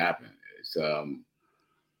definitely happen. It's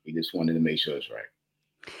we just wanted to make sure it's right.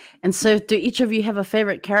 And so, do each of you have a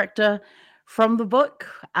favorite character from the book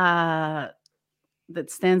that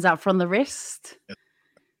stands out from the rest?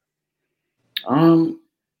 I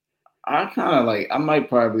kind of I might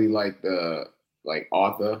probably like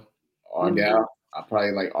Arthur Argyle. I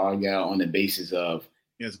probably like Argyle on the basis of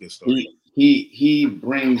It's a good story. He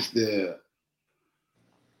brings the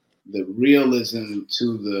realism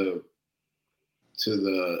to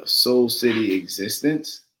the Soul City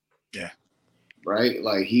existence. Yeah. Right?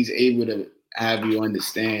 Like he's able to have you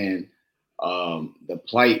understand the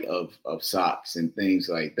plight of socks and things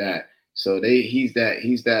like that. So he's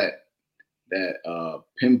that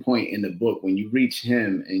pinpoint in the book. When you reach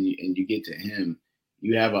him and you get to him,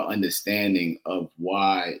 you have an understanding of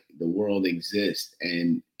why the world exists,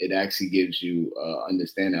 and it actually gives you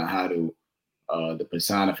understanding of how to the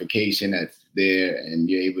personification that's there, and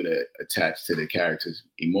you're able to attach to the characters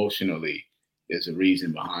emotionally. There's a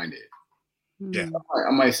reason behind it. Yeah, I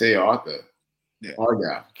might say Arthur. Yeah,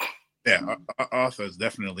 Argyle. Yeah, Arthur is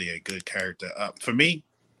definitely a good character. For me,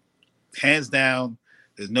 hands down,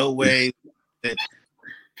 there's no way that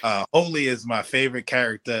Holy is my favorite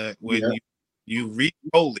character. When you read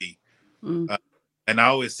Holy, and I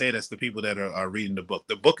always say this to people that are reading the book.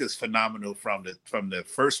 The book is phenomenal from the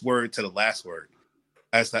first word to the last word.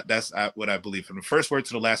 That's what I believe. From the first word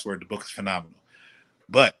to the last word, the book is phenomenal.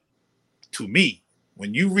 But to me,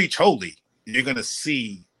 when you reach Holy, you're gonna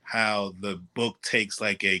see how the book takes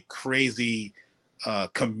like a crazy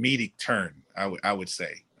comedic turn. I would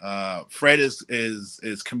say Fred is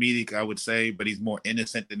comedic, I would say, but he's more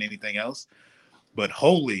innocent than anything else. But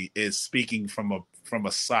Holy is speaking from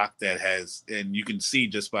a sock that has, and you can see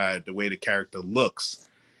just by the way the character looks,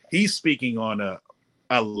 he's speaking on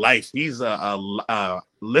a life. He's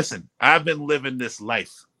listen, I've been living this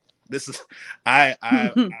life. This is I'm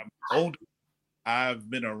older. I've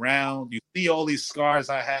been around. You see all these scars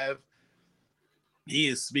I have. He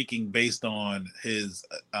is speaking based on his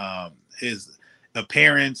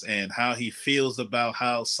appearance and how he feels about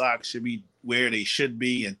how socks should be where they should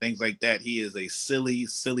be and things like that. He is a silly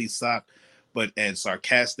sock, and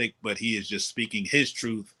sarcastic, but he is just speaking his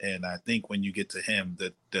truth. And I think when you get to him,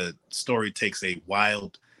 the story takes a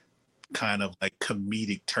wild kind of like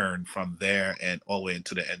comedic turn from there and all the way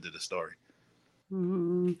into the end of the story.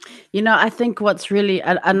 You know, I think what's really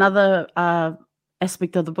another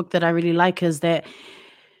aspect of the book that I really like is that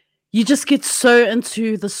you just get so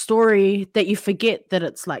into the story that you forget that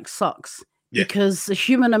it's like socks. Yeah. Because the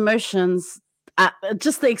human emotions,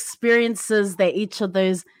 just the experiences that each of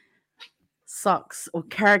those socks or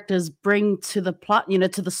characters bring to the plot, you know,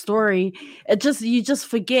 to the story, you just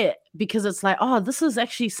forget, because it's like, oh, this is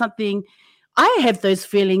actually something I have those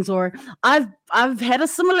feelings, or I've had a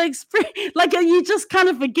similar experience. Like you just kind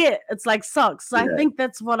of forget it's like socks. So I think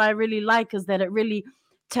that's what I really like, is that it really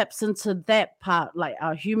taps into that part, like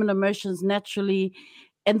our human emotions naturally,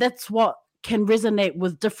 and that's what can resonate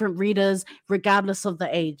with different readers regardless of the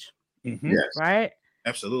age. Yes. Right?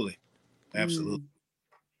 Absolutely.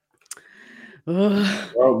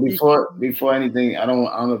 Well, before anything, I don't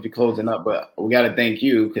know if you're closing up, but we got to thank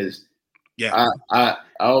you, because I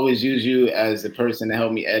always use you as the person to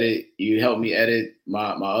help me edit. You help me edit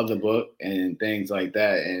my other book and things like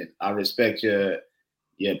that, and I respect your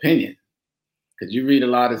opinion, because you read a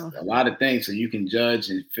lot of things, so you can judge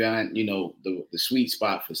and find, you know, the sweet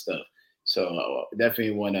spot for stuff. So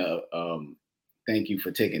definitely want to thank you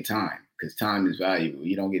for taking time, because time is valuable.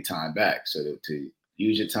 You don't get time back, so to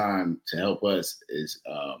use your time to help us is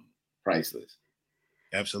priceless.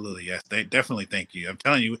 Absolutely, yes. Definitely thank you. I'm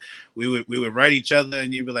telling you, we would write each other,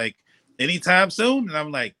 and you'd be like, anytime soon, and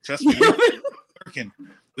I'm like, trust me,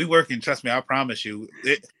 we working. Trust me, I promise you,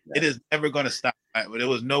 it is never going to stop. There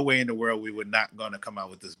was no way in the world we were not going to come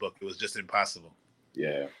out with this book. It was just impossible.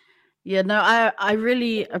 Yeah. No, I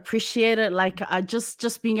really appreciate it. Like I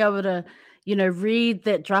just being able to, you know, read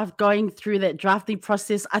that draft, going through that drafting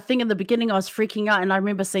process. I think in the beginning I was freaking out, and I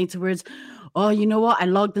remember saying to Words, oh, you know what? I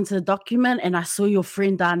logged into the document and I saw your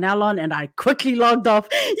friend Darnell on, and I quickly logged off.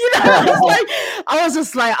 You know, I was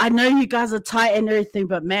just like, I know you guys are tight and everything,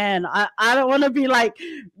 but man, I don't want to be like,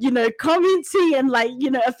 you know, commenting and like, you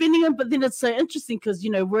know, offending him. But then it's so interesting because, you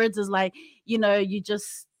know, Words is like, you know,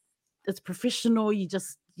 it's professional. You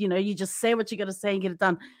just say what you got to say and get it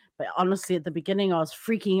done. But honestly, at the beginning, I was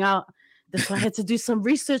freaking out. That's why I had to do some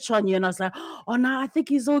research on you. And I was like, oh, no, I think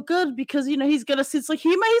he's all good because, you know, he's got a sense of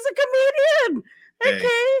humor. He's a comedian.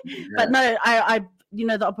 Okay. Yeah. But no, I you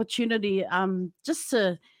know, the opportunity just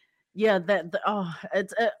to yeah,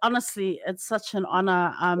 it's honestly, it's such an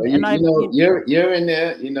honor. Well, And you're in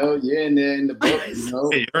there. You're in there in the book.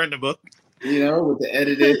 Hey, you're in the book. With the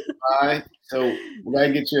edited eye. So we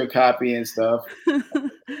gotta get you a copy and stuff,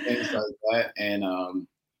 things like that. And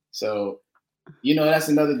so that's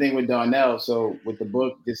another thing with Darnell. So with the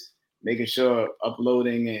book, just making sure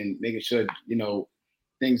uploading and making sure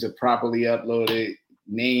things are properly uploaded,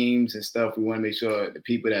 names and stuff. We want to make sure the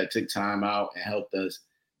people that took time out and helped us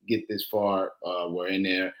get this far were in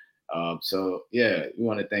there. So yeah, we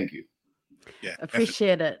want to thank you. Yeah,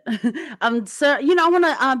 appreciate it. So I want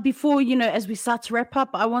to before as we start to wrap up,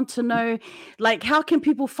 I want to know, like, how can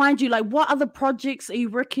people find you? Like, what other projects are you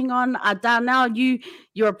working on? Now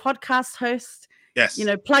you're a podcast host. yes.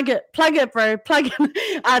 Plug it, bro, plug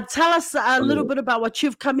it. Tell us a little bit about what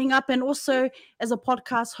you've coming up, and also as a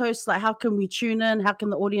podcast host, like, how can we tune in? How can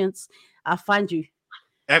the audience find you?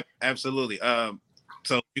 Absolutely.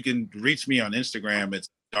 So you can reach me on Instagram. It's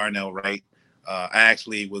Darnell Wright. I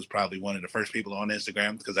actually was probably one of the first people on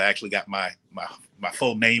Instagram because I actually got my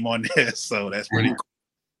full name on this, so that's pretty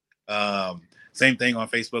cool. Same thing on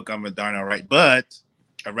Facebook. I'm a Darnell Wright, but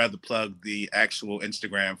I'd rather plug the actual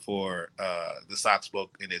Instagram for the Socks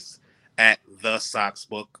Book, and it's at the Socks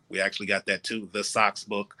Book. We actually got that too, the Socks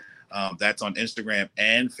Book. That's on Instagram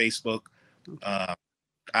and Facebook.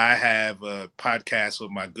 I have a podcast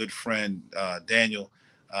with my good friend Daniel.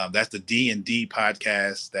 That's the D&D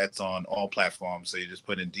podcast. That's on all platforms. So you just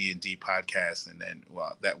put in D&D podcast, and then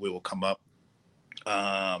that will come up.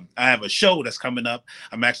 I have a show that's coming up.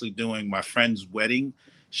 I'm actually doing my friend's wedding.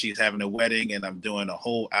 She's having a wedding, and I'm doing a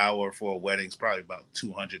whole hour for a wedding. It's probably about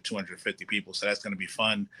 250 people. So that's going to be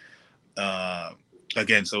fun.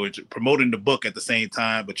 Again, so it's promoting the book at the same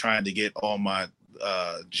time, but trying to get all my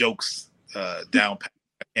jokes down.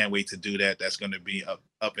 I can't wait to do that. That's going to be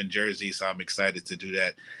up in Jersey, so I'm excited to do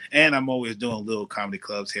that. And I'm always doing little comedy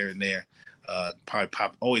clubs here and there.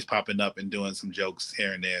 Always popping up and doing some jokes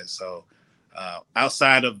here and there. So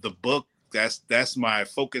outside of the book, that's my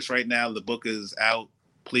focus right now. The book is out.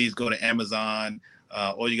 Please go to Amazon.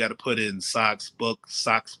 All you got to put in Socks Book,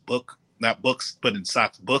 not books, put in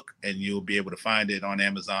Socks Book, and you'll be able to find it on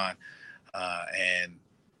Amazon. And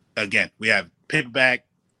again, we have paperback,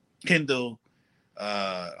 Kindle,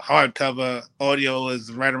 hardcover. Audio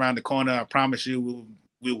is right around the corner. I promise you,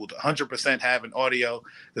 we will 100% have an audio,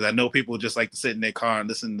 because I know people just like to sit in their car and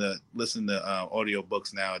listen to audio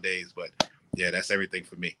books nowadays. But yeah, that's everything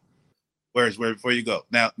for me. Where before you go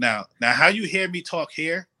now, how you hear me talk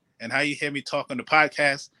here and how you hear me talk on the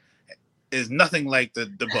podcast is nothing like the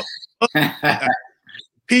book.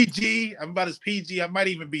 PG. I'm about as PG. I might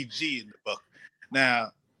even be G in the book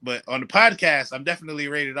now. But on the podcast, I'm definitely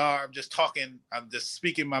rated R. I'm just talking. I'm just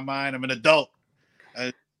speaking my mind. I'm an adult.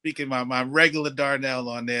 Speaking my regular Darnell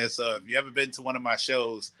on there. So if you ever been to one of my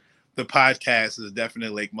shows, the podcast is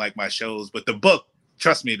definitely like my shows. But the book,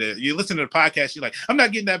 trust me, you listen to the podcast, you're like, I'm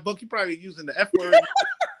not getting that book. You're probably using the F word.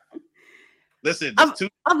 Listen,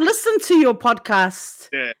 I've listened to your podcast.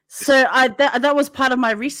 Yeah. So that was part of my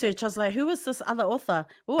research. I was like, who is this other author?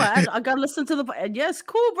 Oh, I got to listen to the. Yes,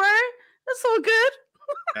 cool, bro. That's all good.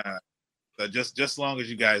 So just as long as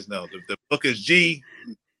you guys know, the book is G,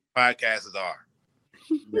 podcast is R.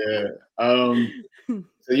 Yeah.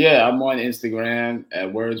 So yeah, I'm on Instagram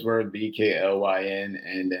at Wordsworth BKLYN,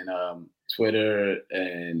 and then Twitter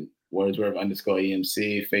and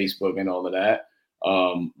Wordsworth_EMC, Facebook, and all of that.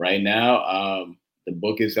 Right now, the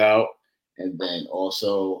book is out, and then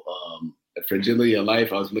also the Fragility of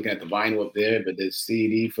Life. I was looking at the vinyl up there, but there's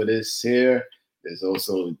CD for this here. There's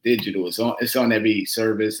also digital. It's on every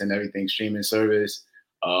service and everything, streaming service.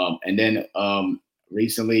 And then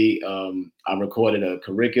recently, I recorded a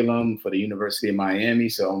curriculum for the University of Miami,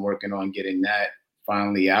 so I'm working on getting that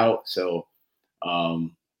finally out. So,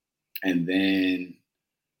 and then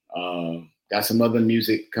got some other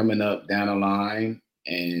music coming up down the line,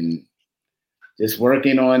 and just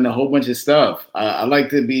working on a whole bunch of stuff. I like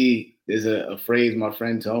to be. There's a phrase my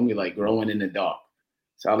friend told me, like growing in the dark.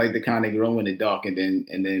 So I like to kind of grow in the dark, and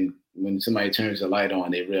then when somebody turns the light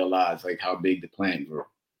on, they realize like how big the plant grew.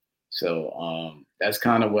 So that's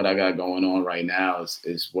kind of what I got going on right now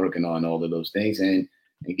is working on all of those things and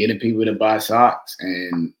getting people to buy socks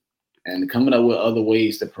and coming up with other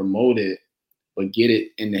ways to promote it, but get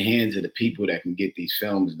it in the hands of the people that can get these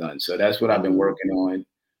films done. So that's what I've been working on,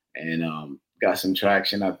 and got some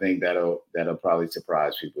traction. I think that'll probably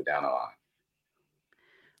surprise people down the line.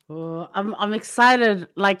 Oh, I'm excited.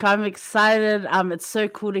 I'm excited. It's so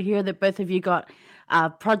cool to hear that both of you got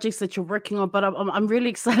projects that you're working on. But I'm really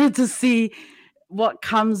excited to see what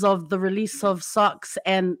comes of the release of Socks,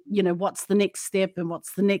 and what's the next step,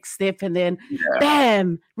 and then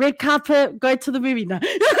bam, red carpet, go to the movie now.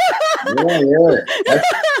 Yeah.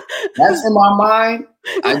 That's in my mind.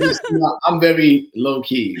 I'm very low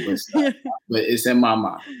key, but it's in my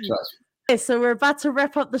mind. Trust me. Okay, so we're about to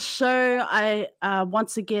wrap up the show. I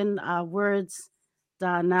once again, Words,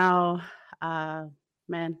 Darnell,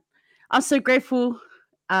 man, I'm so grateful.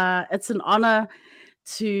 It's an honor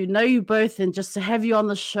to know you both and just to have you on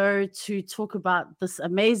the show to talk about this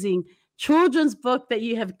amazing children's book that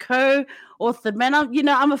you have co-authored. Man,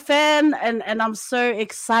 I'm a fan, and I'm so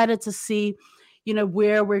excited to see,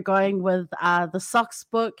 where we're going with the Socks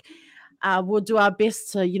book. We'll do our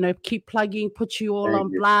best to, keep plugging, put you all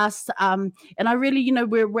on blast. And I really,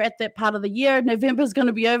 we're at that part of the year. November's going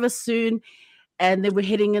to be over soon, and then we're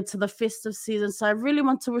heading into the festive season. So I really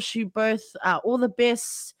want to wish you both all the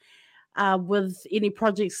best with any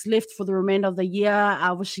projects left for the remainder of the year.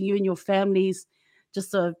 Wishing you and your families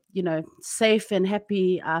just a, safe and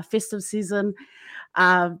happy festive season.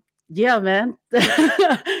 Yeah, man.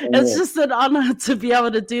 It's just an honor to be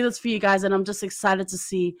able to do this for you guys, and I'm just excited to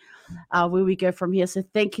see where we go from here. So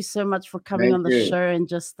thank you so much for coming on the show and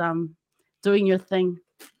just doing your thing.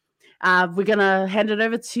 We're gonna hand it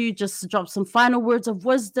over to you just to drop some final words of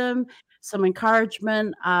wisdom, some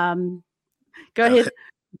encouragement. Go ahead.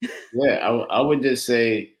 Yeah, I would just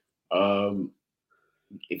say,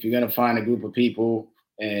 if you're gonna find a group of people,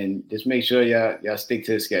 and just make sure y'all stick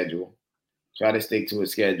to a schedule. Try to stick to a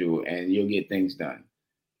schedule, and you'll get things done.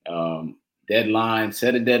 Deadline,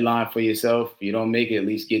 set a deadline for yourself. If you don't make it, at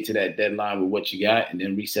least get to that deadline with what you got, and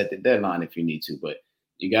then reset the deadline if you need to. But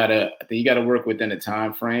I think you gotta work within a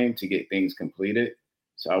time frame to get things completed.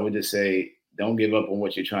 So I would just say, don't give up on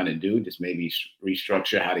what you're trying to do. Just maybe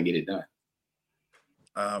restructure how to get it done.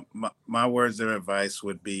 My words of advice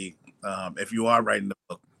would be, if you are writing the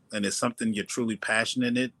book and it's something you're truly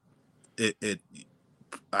passionate in,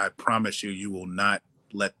 I promise you will not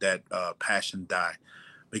let that passion die.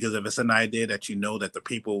 Because if it's an idea that you know that the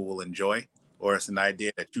people will enjoy, or it's an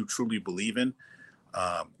idea that you truly believe in,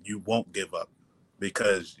 you won't give up,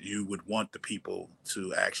 because you would want the people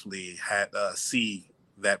to actually see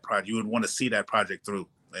that project. You would want to see that project through.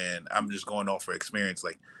 And I'm just going off for experience,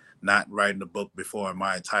 like not writing a book before in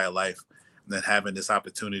my entire life, and then having this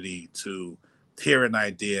opportunity to hear an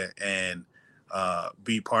idea and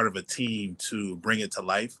be part of a team to bring it to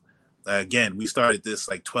life. Again, we started this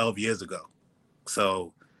like 12 years ago.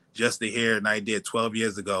 So just to hear an idea 12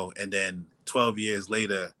 years ago, and then 12 years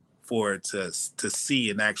later for it to see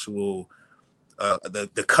an actual,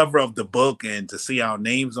 the cover of the book, and to see our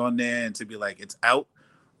names on there, and to be like, it's out,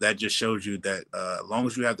 that just shows you that as long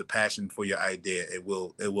as you have the passion for your idea, it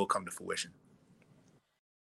will come to fruition.